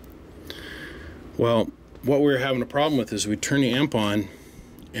 Well, what we were having a problem with is we'd turn the amp on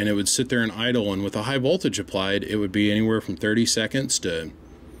and it would sit there and idle, and with a high voltage applied, it would be anywhere from 30 seconds to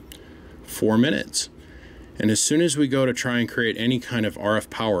 4 minutes. And as soon as we go to try and create any kind of RF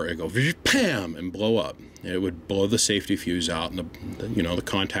power, it would go PAM and blow up. It would blow the safety fuse out, and the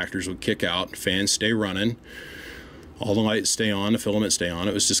contactors would kick out, fans stay running, all the lights stay on, the filament stay on.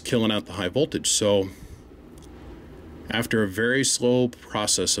 It was just killing out the high voltage. So after a very slow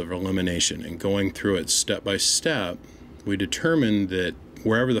process of elimination and going through it step by step, we determined that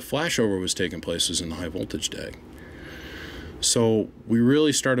wherever the flashover was taking place was in the high voltage tag. So we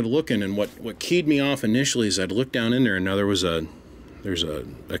really started looking, and what keyed me off initially is I'd look down in there, and now there's a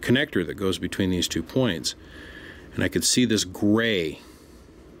connector that goes between these 2 points, and I could see this gray.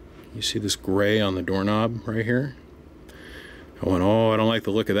 You see this gray on the doorknob right here? I went, oh, I don't like the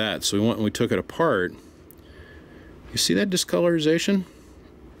look of that. So we went and we took it apart. You see that discolorization?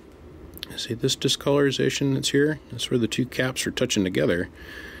 See this discolorization that's here? That's where the 2 caps are touching together,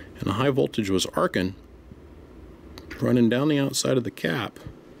 and the high voltage was arcing, running down the outside of the cap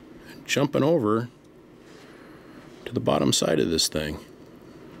and jumping over to the bottom side of this thing.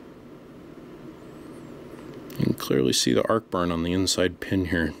 You can clearly see the arc burn on the inside pin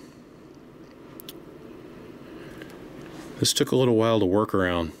here. This took a little while to work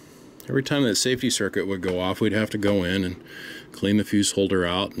around. Every time that safety circuit would go off, we'd have to go in and clean the fuse holder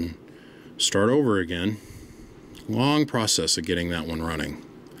out and start over again. Long process of getting that one running.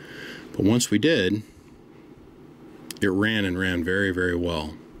 But once we did, it ran and ran very, very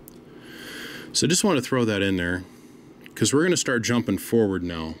well. So I just want to throw that in there, because we're going to start jumping forward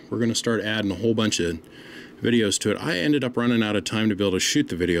now. We're going to start adding a whole bunch of videos to it. I ended up running out of time to be able to shoot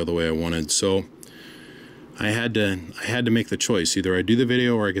the video the way I wanted, so I had to make the choice. Either I do the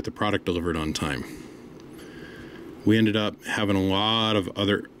video or I get the product delivered on time. We ended up having a lot of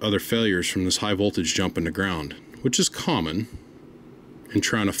other failures from this high voltage jump into ground, which is common in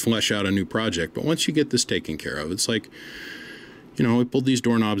trying to flesh out a new project. But once you get this taken care of, it's like, you know, we pulled these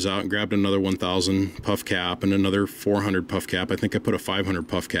doorknobs out and grabbed another 1000 puff cap and another 400 puff cap. I think I put a 500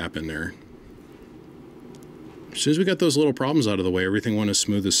 puff cap in there. As soon as we got those little problems out of the way, everything went as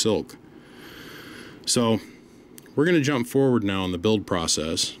smooth as silk. So we're going to jump forward now in the build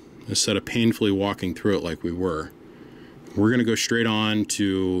process instead of painfully walking through it like we were. We're going to go straight on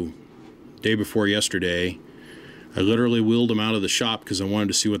to day before yesterday. I literally wheeled them out of the shop because I wanted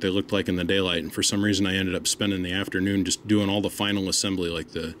to see what they looked like in the daylight, and for some reason I ended up spending the afternoon just doing all the final assembly,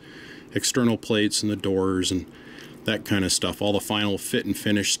 like the external plates and the doors and that kind of stuff, all the final fit and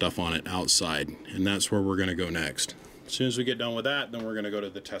finish stuff on it outside, and that's where we're going to go next. As soon as we get done with that, then we're going to go to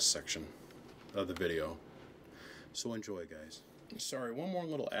the test section of the video. So enjoy, guys. Sorry, one more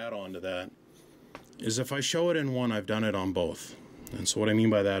little add-on to that is if I show it in one, I've done it on both. And so what I mean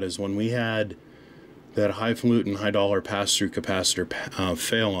by that is when we had that highfalutin, high dollar pass-through capacitor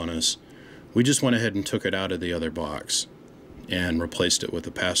fail on us, we just went ahead and took it out of the other box and replaced it with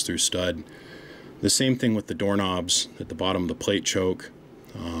a pass-through stud. The same thing with the doorknobs at the bottom of the plate choke.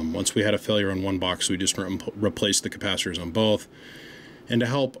 Once we had a failure on one box, we just replaced the capacitors on both. And to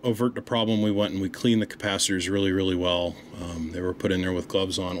help avert the problem, we went and we cleaned the capacitors really, really well. They were put in there with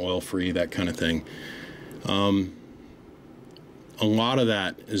gloves on, oil-free, that kind of thing. A lot of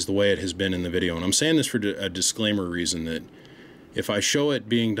that is the way it has been in the video. And I'm saying this for a disclaimer reason, that if I show it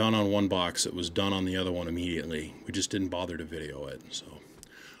being done on one box, it was done on the other one immediately. We just didn't bother to video it. So,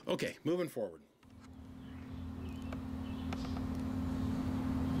 okay, moving forward.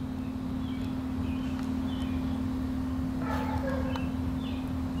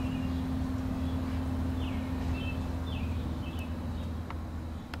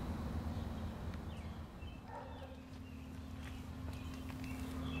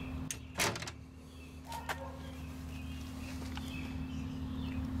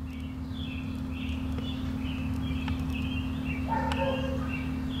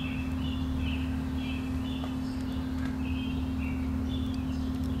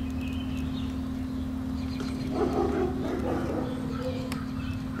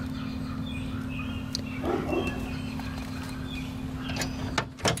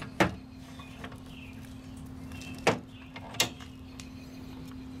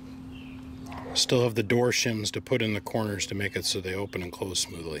 Still have the door shims to put in the corners to make it so they open and close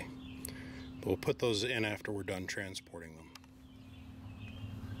smoothly. But we'll put those in after we're done transporting them.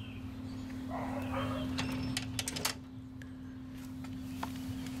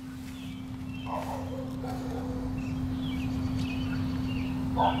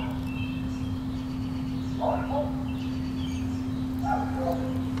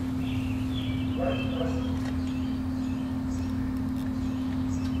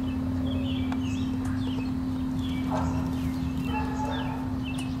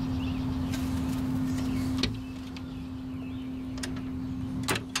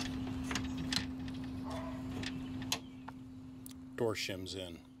 Door shims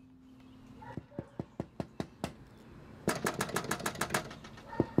in.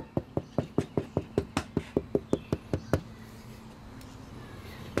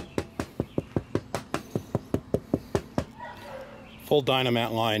 Full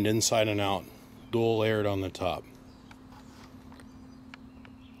Dynamat lined inside and out, dual layered on the top.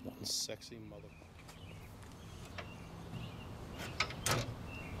 One sexy mother.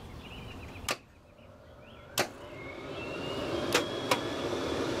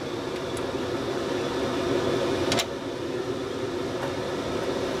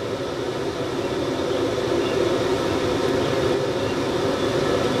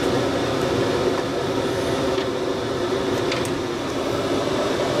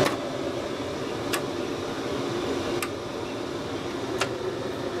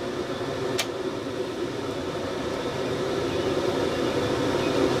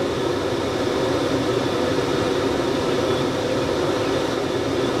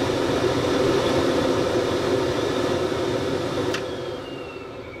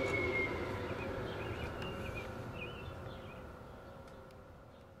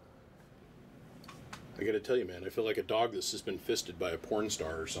 I gotta tell you, man, I feel like a dog that's just been fisted by a porn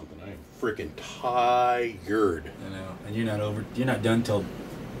star or something. I am freaking tired. I know, and you're not done till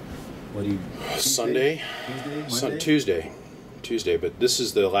what do you? Sunday, Tuesday. But this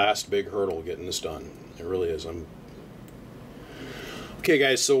is the last big hurdle getting this done. It really is. Okay,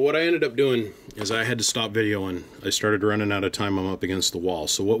 guys. So what I ended up doing is I had to stop videoing. I started running out of time. I'm up against the wall.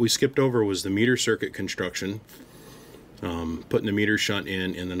 So what we skipped over was the meter circuit construction, putting the meter shunt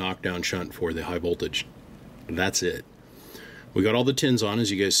in the knockdown shunt for the high voltage. That's it. We got all the tins on,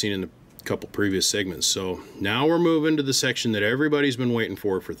 as you guys seen in the couple previous segments. So now we're moving to the section that everybody's been waiting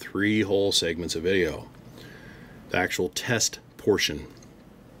for 3 whole segments of video. The actual test portion.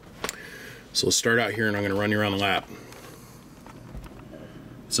 So let's start out here, and I'm going to run you around the lap.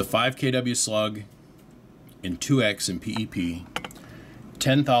 It's a 5 kW slug in 2X in PEP,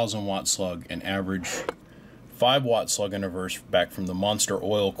 10,000 watt slug, and average 5 watt slug in reverse back from the Monster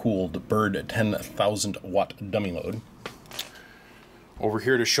Oil Cooled Bird 10,000 watt dummy load. Over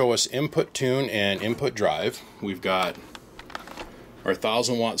here to show us input tune and input drive, we've got our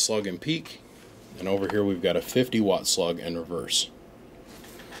 1,000 watt slug in peak, and over here we've got a 50 watt slug in reverse.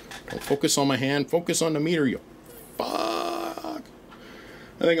 Don't focus on my hand, focus on the meter, you fuck.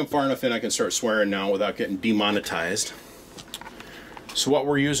 I think I'm far enough in I can start swearing now without getting demonetized. So what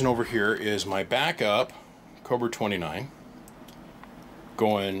we're using over here is my backup Cobra 29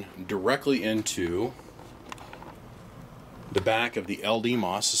 going directly into the back of the LD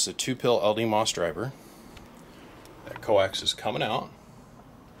MOS. This is a 2-pill LD MOS driver. That coax is coming out,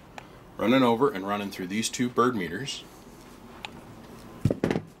 running over and running through these 2 bird meters.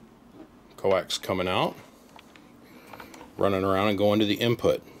 Coax coming out, running around and going to the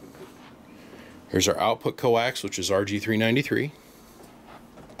input. Here's our output coax, which is RG393.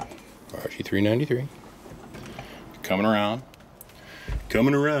 RG393. Coming around,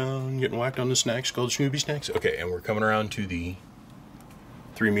 getting whacked on the snacks, called Snoopy snacks. Okay, and we're coming around to the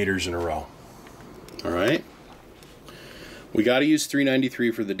 3 meters in a row. Alright. We got to use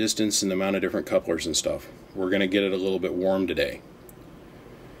 393 for the distance and the amount of different couplers and stuff. We're going to get it a little bit warm today.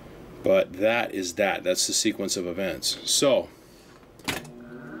 But that's the sequence of events. So,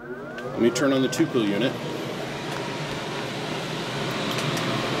 let me turn on the 2-pill unit.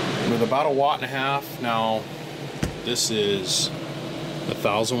 With about 1.5 watts now, this is a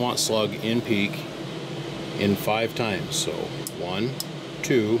 1,000 watt slug in peak in 5 times. So 1,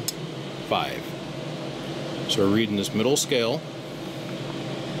 2, 5. So we're reading this middle scale,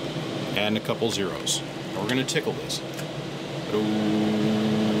 adding a couple zeros. And we're going to tickle this.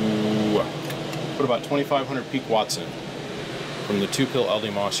 Put about 2,500 peak watts in from the 2-pill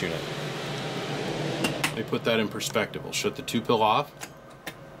LD MOS unit. Let me put that in perspective. We'll shut the 2-pill off.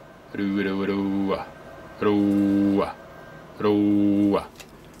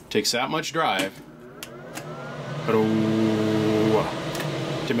 Takes that much drive to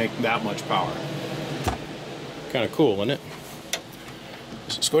make that much power. Kind of cool, isn't it?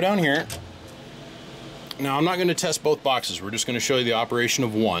 So let's go down here. Now I'm not going to test both boxes. We're just going to show you the operation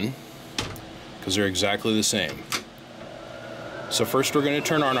of one, because they're exactly the same. So first we're going to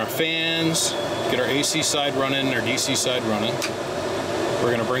turn on our fans, get our AC side running, our DC side running. We're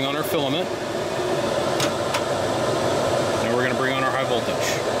going to bring on our filament. Now we're going to bring on our high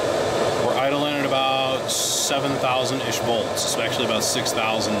voltage. We're idling at about 7,000-ish volts. It's actually about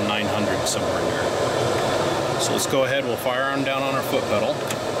 6,900, somewhere in here. So let's go ahead, we'll fire on down on our foot pedal.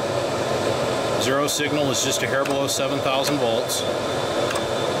 Zero signal is just a hair below 7,000 volts.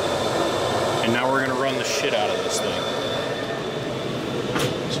 And now we're going to run the shit out of this thing.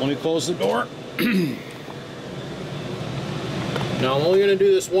 So let me close the door. Now I'm only going to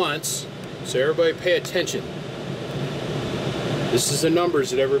do this once, so everybody pay attention. This is the numbers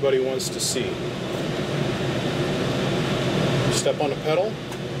that everybody wants to see. Step on the pedal.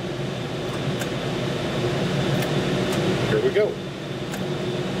 Here we go.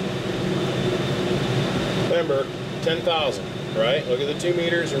 Remember, 10,000, right? Look at the 2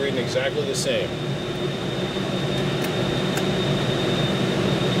 meters, they're reading exactly the same.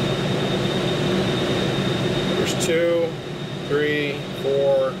 There's 2, 3,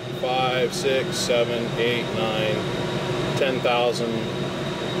 4, 5, 6, 7, 8, 9, 10,000,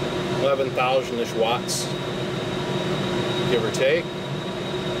 11,000-ish watts, give or take.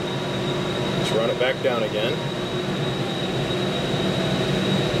 Let's run it back down again.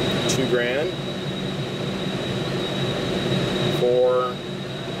 2 grand. 4,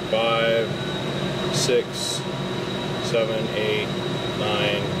 5, 6, 7, 8,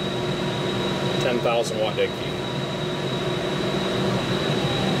 9, 10,000 watt dead key.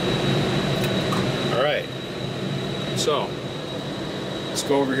 Alright, so let's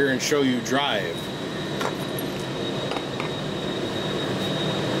go over here and show you drive.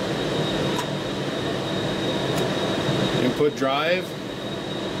 Input drive.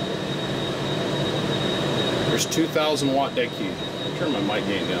 There's 2,000 watt dead key. Turn my mic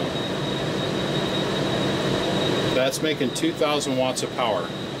gain down. That's making 2,000 watts of power.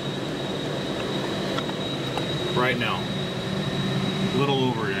 right now. A little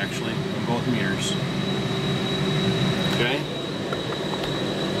over it actually, on both meters. Okay.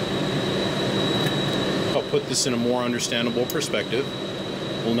 I'll put this in a more understandable perspective.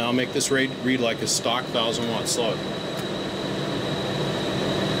 We'll now make this read like a stock 1000-watt slug.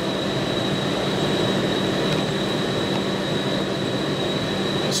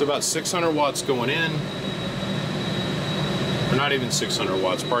 So about 600 watts going in. Or not even 600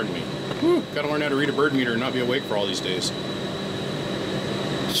 watts, pardon me. Whew, gotta learn how to read a bird meter and not be awake for all these days.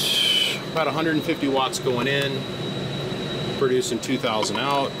 About 150 watts going in, producing 2000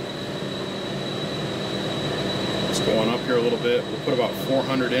 out. It's going up here a little bit. We'll put about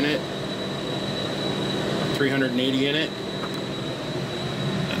 400 in it, 380 in it.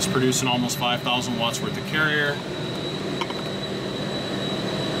 That's producing almost 5,000 watts worth of carrier.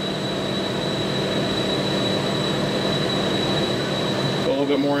 A little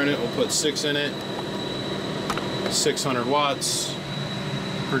bit more in it. We'll put 6 in it. 600 watts.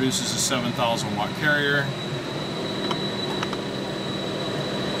 Produces a 7,000 watt carrier.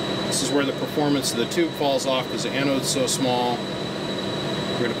 This is where the performance of the tube falls off because the anode's so small.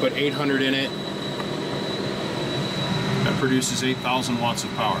 We're going to put 800 in it. That produces 8,000 watts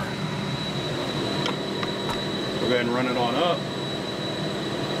of power. We'll go ahead and run it on up.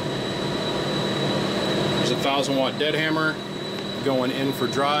 There's a 1,000-watt dead hammer going in for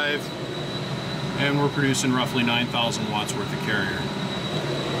drive, and we're producing roughly 9,000 watts worth of carrier.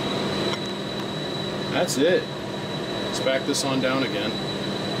 That's it. Let's back this on down again.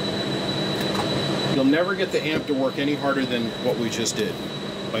 You'll never get the amp to work any harder than what we just did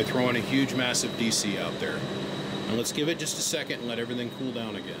by throwing a huge massive DC out there. And let's give it just a second and let everything cool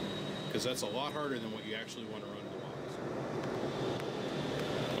down again, because that's a lot harder than what you actually want to run in the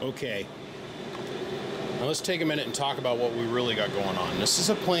box. Okay. Now let's take a minute and talk about what we really got going on. This is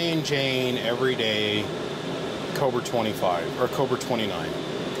a plain Jane, everyday Cobra 25, or Cobra 29.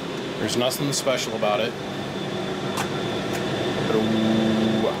 There's nothing special about it.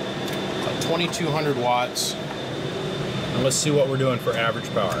 But, 2,200 watts. And let's see what we're doing for average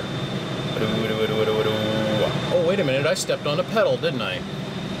power. Oh, wait a minute, I stepped on a pedal, didn't I?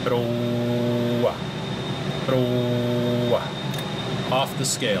 Off the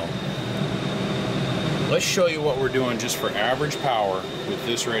scale. Let's show you what we're doing just for average power with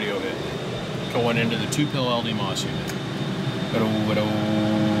this radio hit going into the 2-pill LD MOS unit.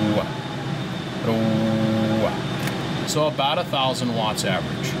 So about 1,000 watts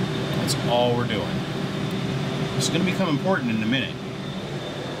average. That's all we're doing. It's going to become important in a minute.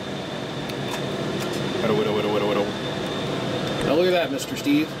 Now look at that, Mr.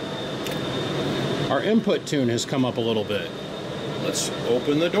 Steve. Our input tune has come up a little bit. Let's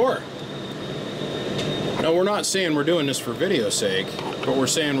open the door. Now, we're not saying we're doing this for video's sake, but we're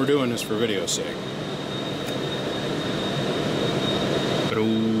saying we're doing this for video's sake.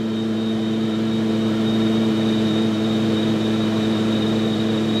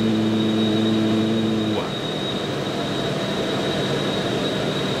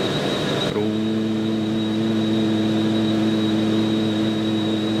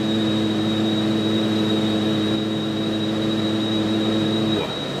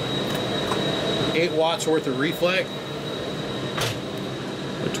 Watts worth of reflect,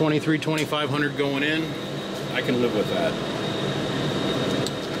 the 23-2500 going in. I can live with that.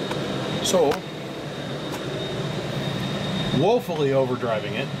 So, woefully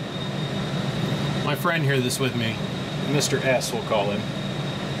overdriving it. My friend here that's with me, Mr. S, we'll call him,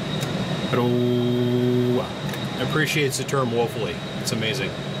 appreciates the term woefully. It's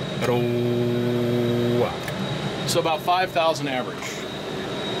amazing. So about 5,000 average.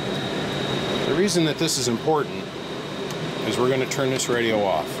 The reason that this is important is we're going to turn this radio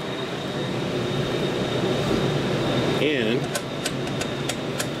off. And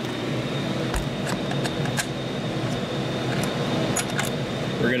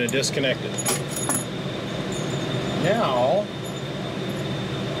we're going to disconnect it. Now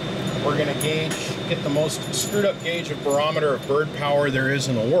we're going to get the most screwed up gauge of barometer of bird power there is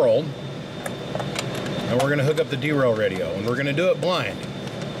in the world. And we're going to hook up the derail radio, and we're going to do it blind.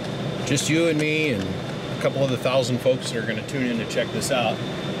 Just you and me and a couple of the 1,000 folks that are going to tune in to check this out.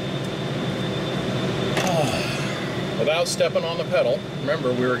 Without stepping on the pedal.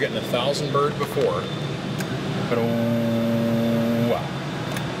 Remember, we were getting 1,000 bird before.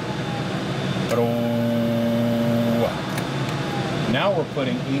 Now we're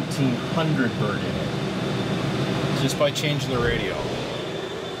putting 1,800 bird in it. Just by changing the radio.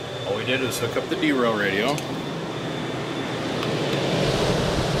 All we did was hook up the derail radio.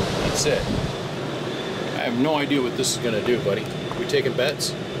 That's it. I have no idea what this is going to do, buddy. We taking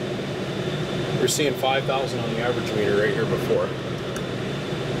bets? We're seeing 5,000 on the average meter right here before.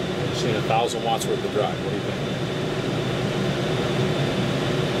 We're seeing 1,000 watts worth of drive. What do you think?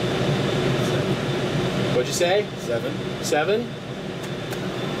 What'd you say? 7. 7?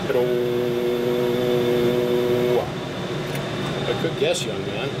 I could guess, young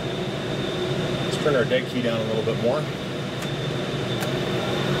man. Let's turn our dead key down a little bit more.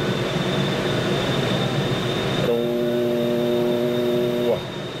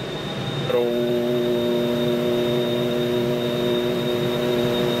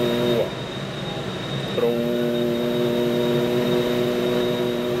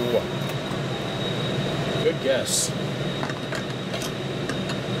 Good guess.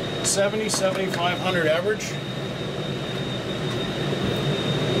 7,500 average.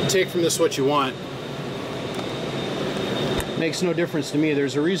 Take from this what you want. Makes no difference to me.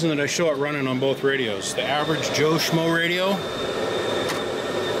 There's a reason that I show it running on both radios. The average Joe Schmo radio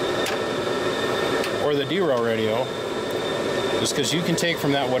or the D-Row radio, just because you can take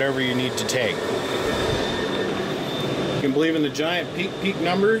from that whatever you need to take. You can believe in the giant peak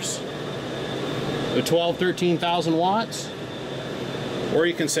numbers, the 12, 13,000 watts, or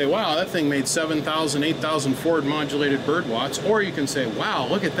you can say, wow, that thing made 7,000, 8,000 forward modulated bird watts, or you can say, wow,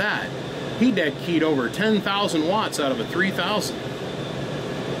 look at that. He dead keyed over 10,000 watts out of a 3,000.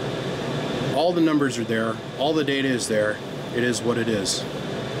 All the numbers are there. All the data is there. It is what it is.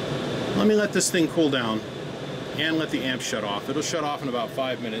 Let me let this thing cool down and let the amp shut off. It'll shut off in about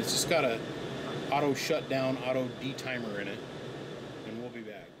 5 minutes. It's got a auto shutdown, auto de-timer in it, and we'll be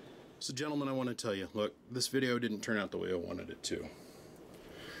back. So gentlemen, I want to tell you, look, this video didn't turn out the way I wanted it to.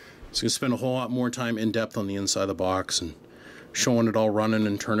 I was going to spend a whole lot more time in depth on the inside of the box and showing it all running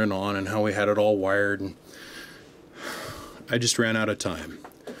and turning on and how we had it all wired, and I just ran out of time.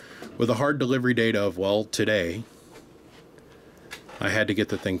 With a hard delivery date of, well, today, I had to get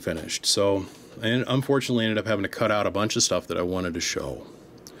the thing finished. So I unfortunately ended up having to cut out a bunch of stuff that I wanted to show.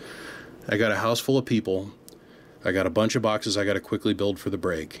 I got a house full of people. I got a bunch of boxes I got to quickly build for the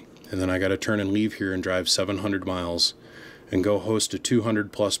break. And then I got to turn and leave here and drive 700 miles and go host a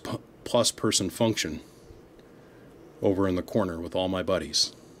 200 plus person function over in the corner with all my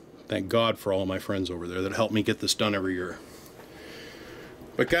buddies. Thank God for all my friends over there that help me get this done every year.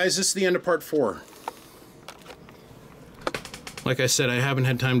 But guys, this is the end of part 4. Like I said, I haven't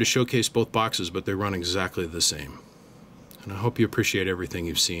had time to showcase both boxes, but they run exactly the same. And I hope you appreciate everything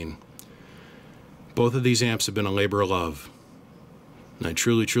you've seen. Both of these amps have been a labor of love. And I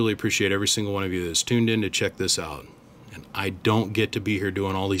truly, truly appreciate every single one of you that's tuned in to check this out. And I don't get to be here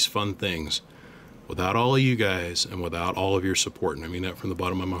doing all these fun things without all of you guys and without all of your support. And I mean that from the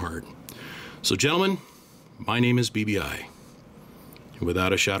bottom of my heart. So gentlemen, my name is BBI. And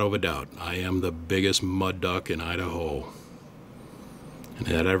without a shadow of a doubt, I am the biggest mud duck in Idaho. And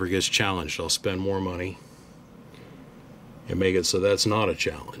if that ever gets challenged, I'll spend more money and make it so that's not a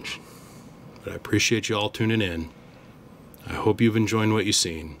challenge. But I appreciate you all tuning in. I hope you've enjoyed what you've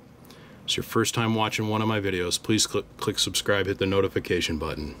seen. If it's your first time watching one of my videos, please click subscribe, hit the notification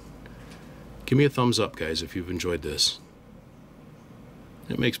button. Give me a thumbs up, guys, if you've enjoyed this.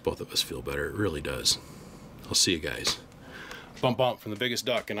 It makes both of us feel better. It really does. I'll see you guys. Bump bump from the biggest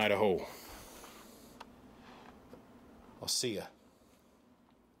duck in Idaho. I'll see ya.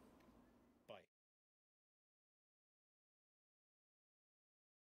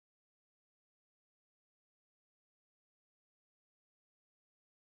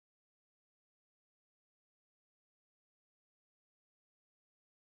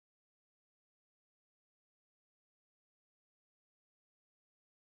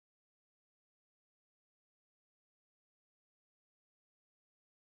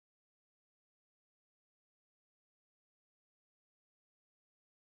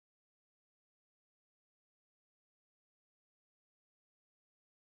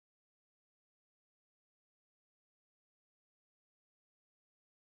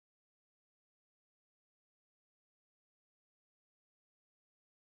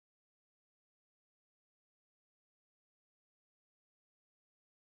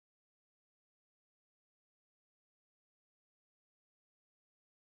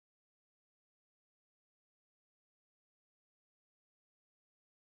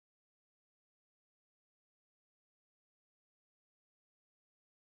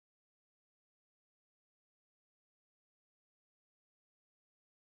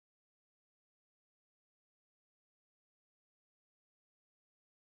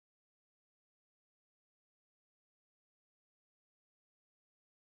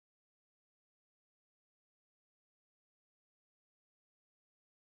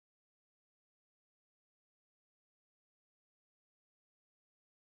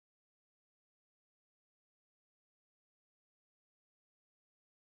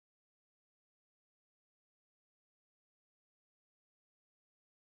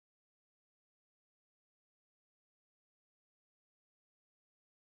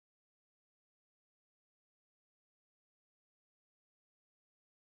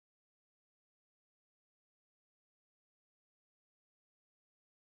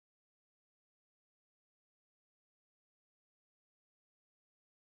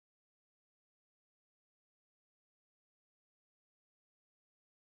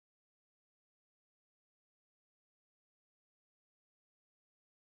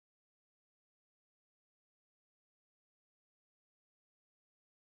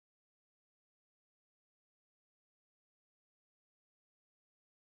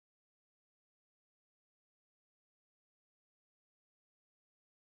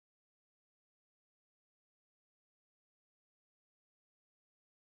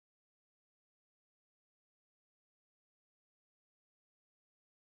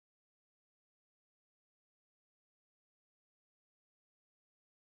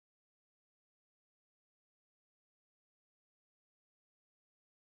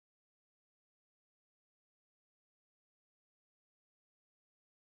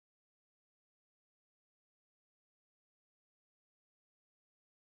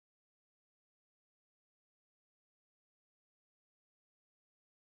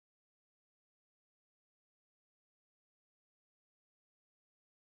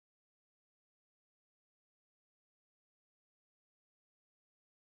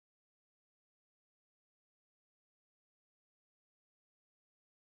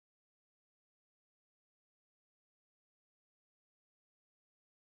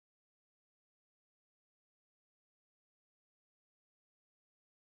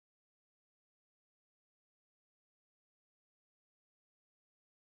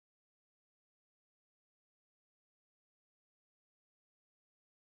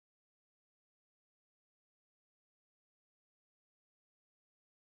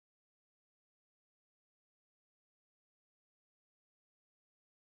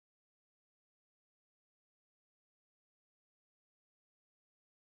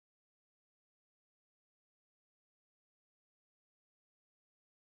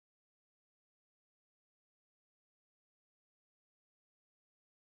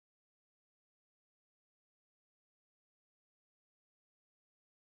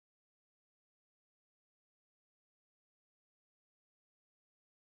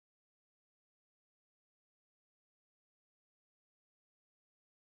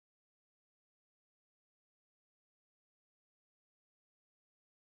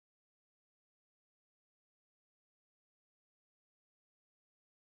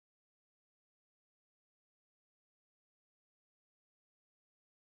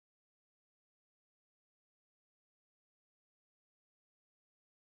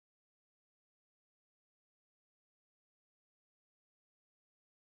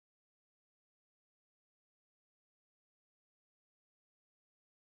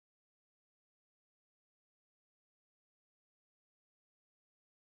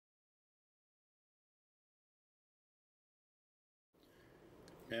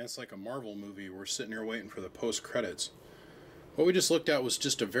 Man, it's like a Marvel movie. We're sitting here waiting for the post-credits. What we just looked at was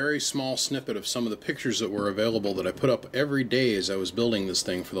just a very small snippet of some of the pictures that were available that I put up every day as I was building this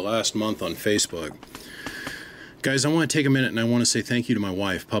thing for the last month on Facebook. Guys, I want to take a minute and I want to say thank you to my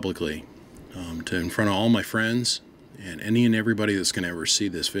wife publicly, in front of all my friends and any and everybody that's going to ever see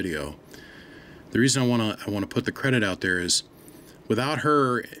this video. The reason I want to put the credit out there is without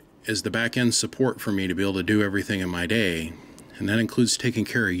her as the back-end support for me to be able to do everything in my day, and that includes taking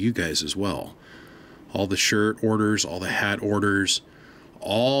care of you guys as well. All the shirt orders, all the hat orders,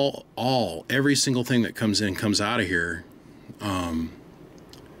 every single thing that comes in, comes out of here.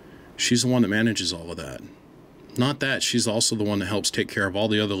 She's the one that manages all of that. Not that, she's also the one that helps take care of all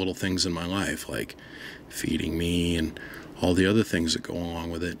the other little things in my life, like feeding me and all the other things that go along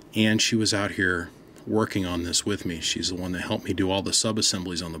with it. And she was out here working on this with me. She's the one that helped me do all the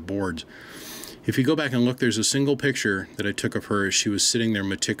sub-assemblies on the boards. If you go back and look, there's a single picture that I took of her as she was sitting there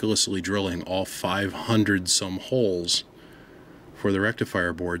meticulously drilling all 500 some holes for the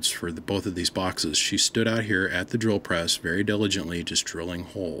rectifier boards for both of these boxes. She stood out here at the drill press very diligently just drilling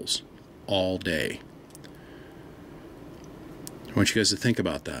holes all day. I want you guys to think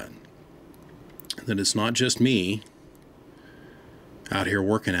about that. That it's not just me out here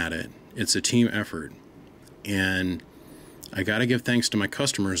working at it. It's a team effort. And I got to give thanks to my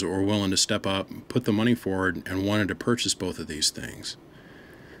customers that were willing to step up, put the money forward, and wanted to purchase both of these things.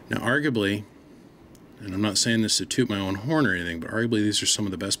 Now, arguably, and I'm not saying this to toot my own horn or anything, but arguably these are some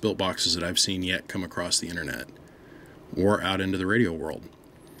of the best built boxes that I've seen yet come across the internet or out into the radio world.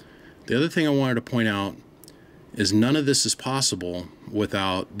 The other thing I wanted to point out is none of this is possible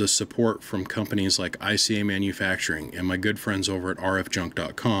without the support from companies like ICA Manufacturing and my good friends over at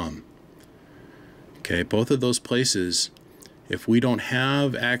rfjunk.com. Okay, both of those places, if we don't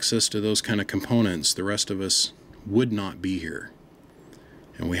have access to those kind of components, the rest of us would not be here.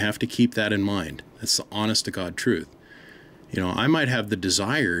 And we have to keep that in mind. That's the honest to God truth. You know, I might have the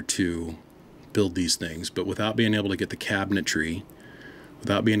desire to build these things, but without being able to get the cabinetry,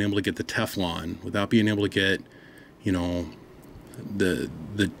 without being able to get the Teflon, without being able to get, you know, the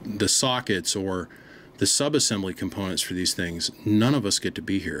sockets or the sub-assembly components for these things, none of us get to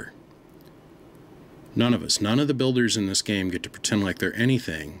be here. None of us. None of the builders in this game get to pretend like they're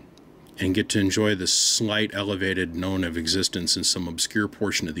anything and get to enjoy this slight elevated known of existence in some obscure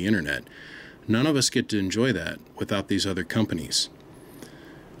portion of the internet. None of us get to enjoy that without these other companies.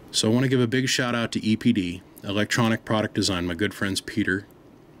 So I want to give a big shout out to EPD, Electronic Product Design, my good friends Peter,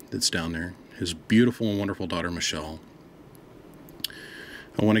 that's down there, his beautiful and wonderful daughter Michelle.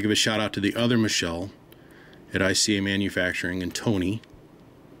 I want to give a shout out to the other Michelle at ICA Manufacturing and Tony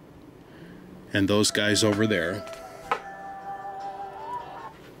and those guys over there.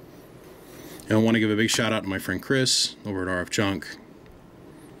 And I want to give a big shout out to my friend Chris over at RF Junk.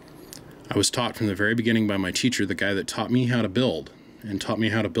 I was taught from the very beginning by my teacher, the guy that taught me how to build and taught me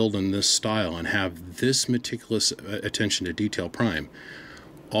how to build in this style and have this meticulous attention to detail prime.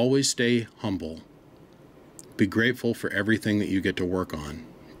 Always stay humble. Be grateful for everything that you get to work on.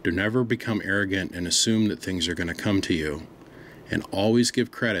 Do never become arrogant and assume that things are going to come to you. And always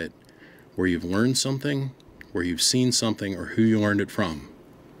give credit where you've learned something, where you've seen something, or who you learned it from.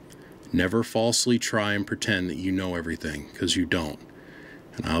 Never falsely try and pretend that you know everything, because you don't.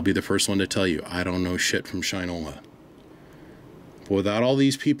 And I'll be the first one to tell you, I don't know shit from Shinola. But without all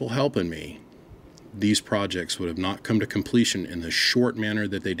these people helping me, these projects would have not come to completion in the short manner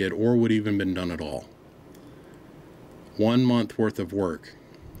that they did, or would even been done at all. 1 month worth of work,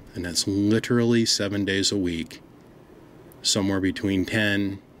 and that's literally 7 days a week, somewhere between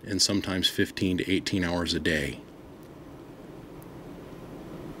 10 and sometimes 15 to 18 hours a day.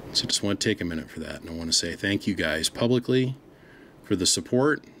 So I just want to take a minute for that, and I want to say thank you guys publicly for the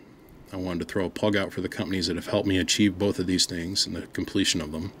support. I wanted to throw a plug out for the companies that have helped me achieve both of these things and the completion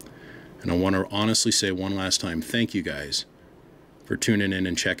of them. And I want to honestly say one last time, thank you guys for tuning in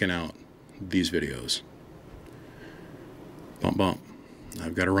and checking out these videos. Bump, bump.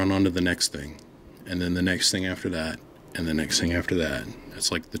 I've got to run on to the next thing, and then the next thing after that, and the next thing after that.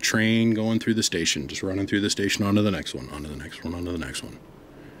 It's like the train going through the station, just running through the station, onto the next one, onto the next one, onto the next one.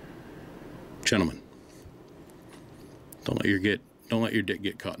 Gentlemen, don't let your dick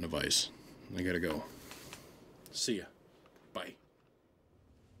get caught in a vice. I gotta go. See ya. Bye.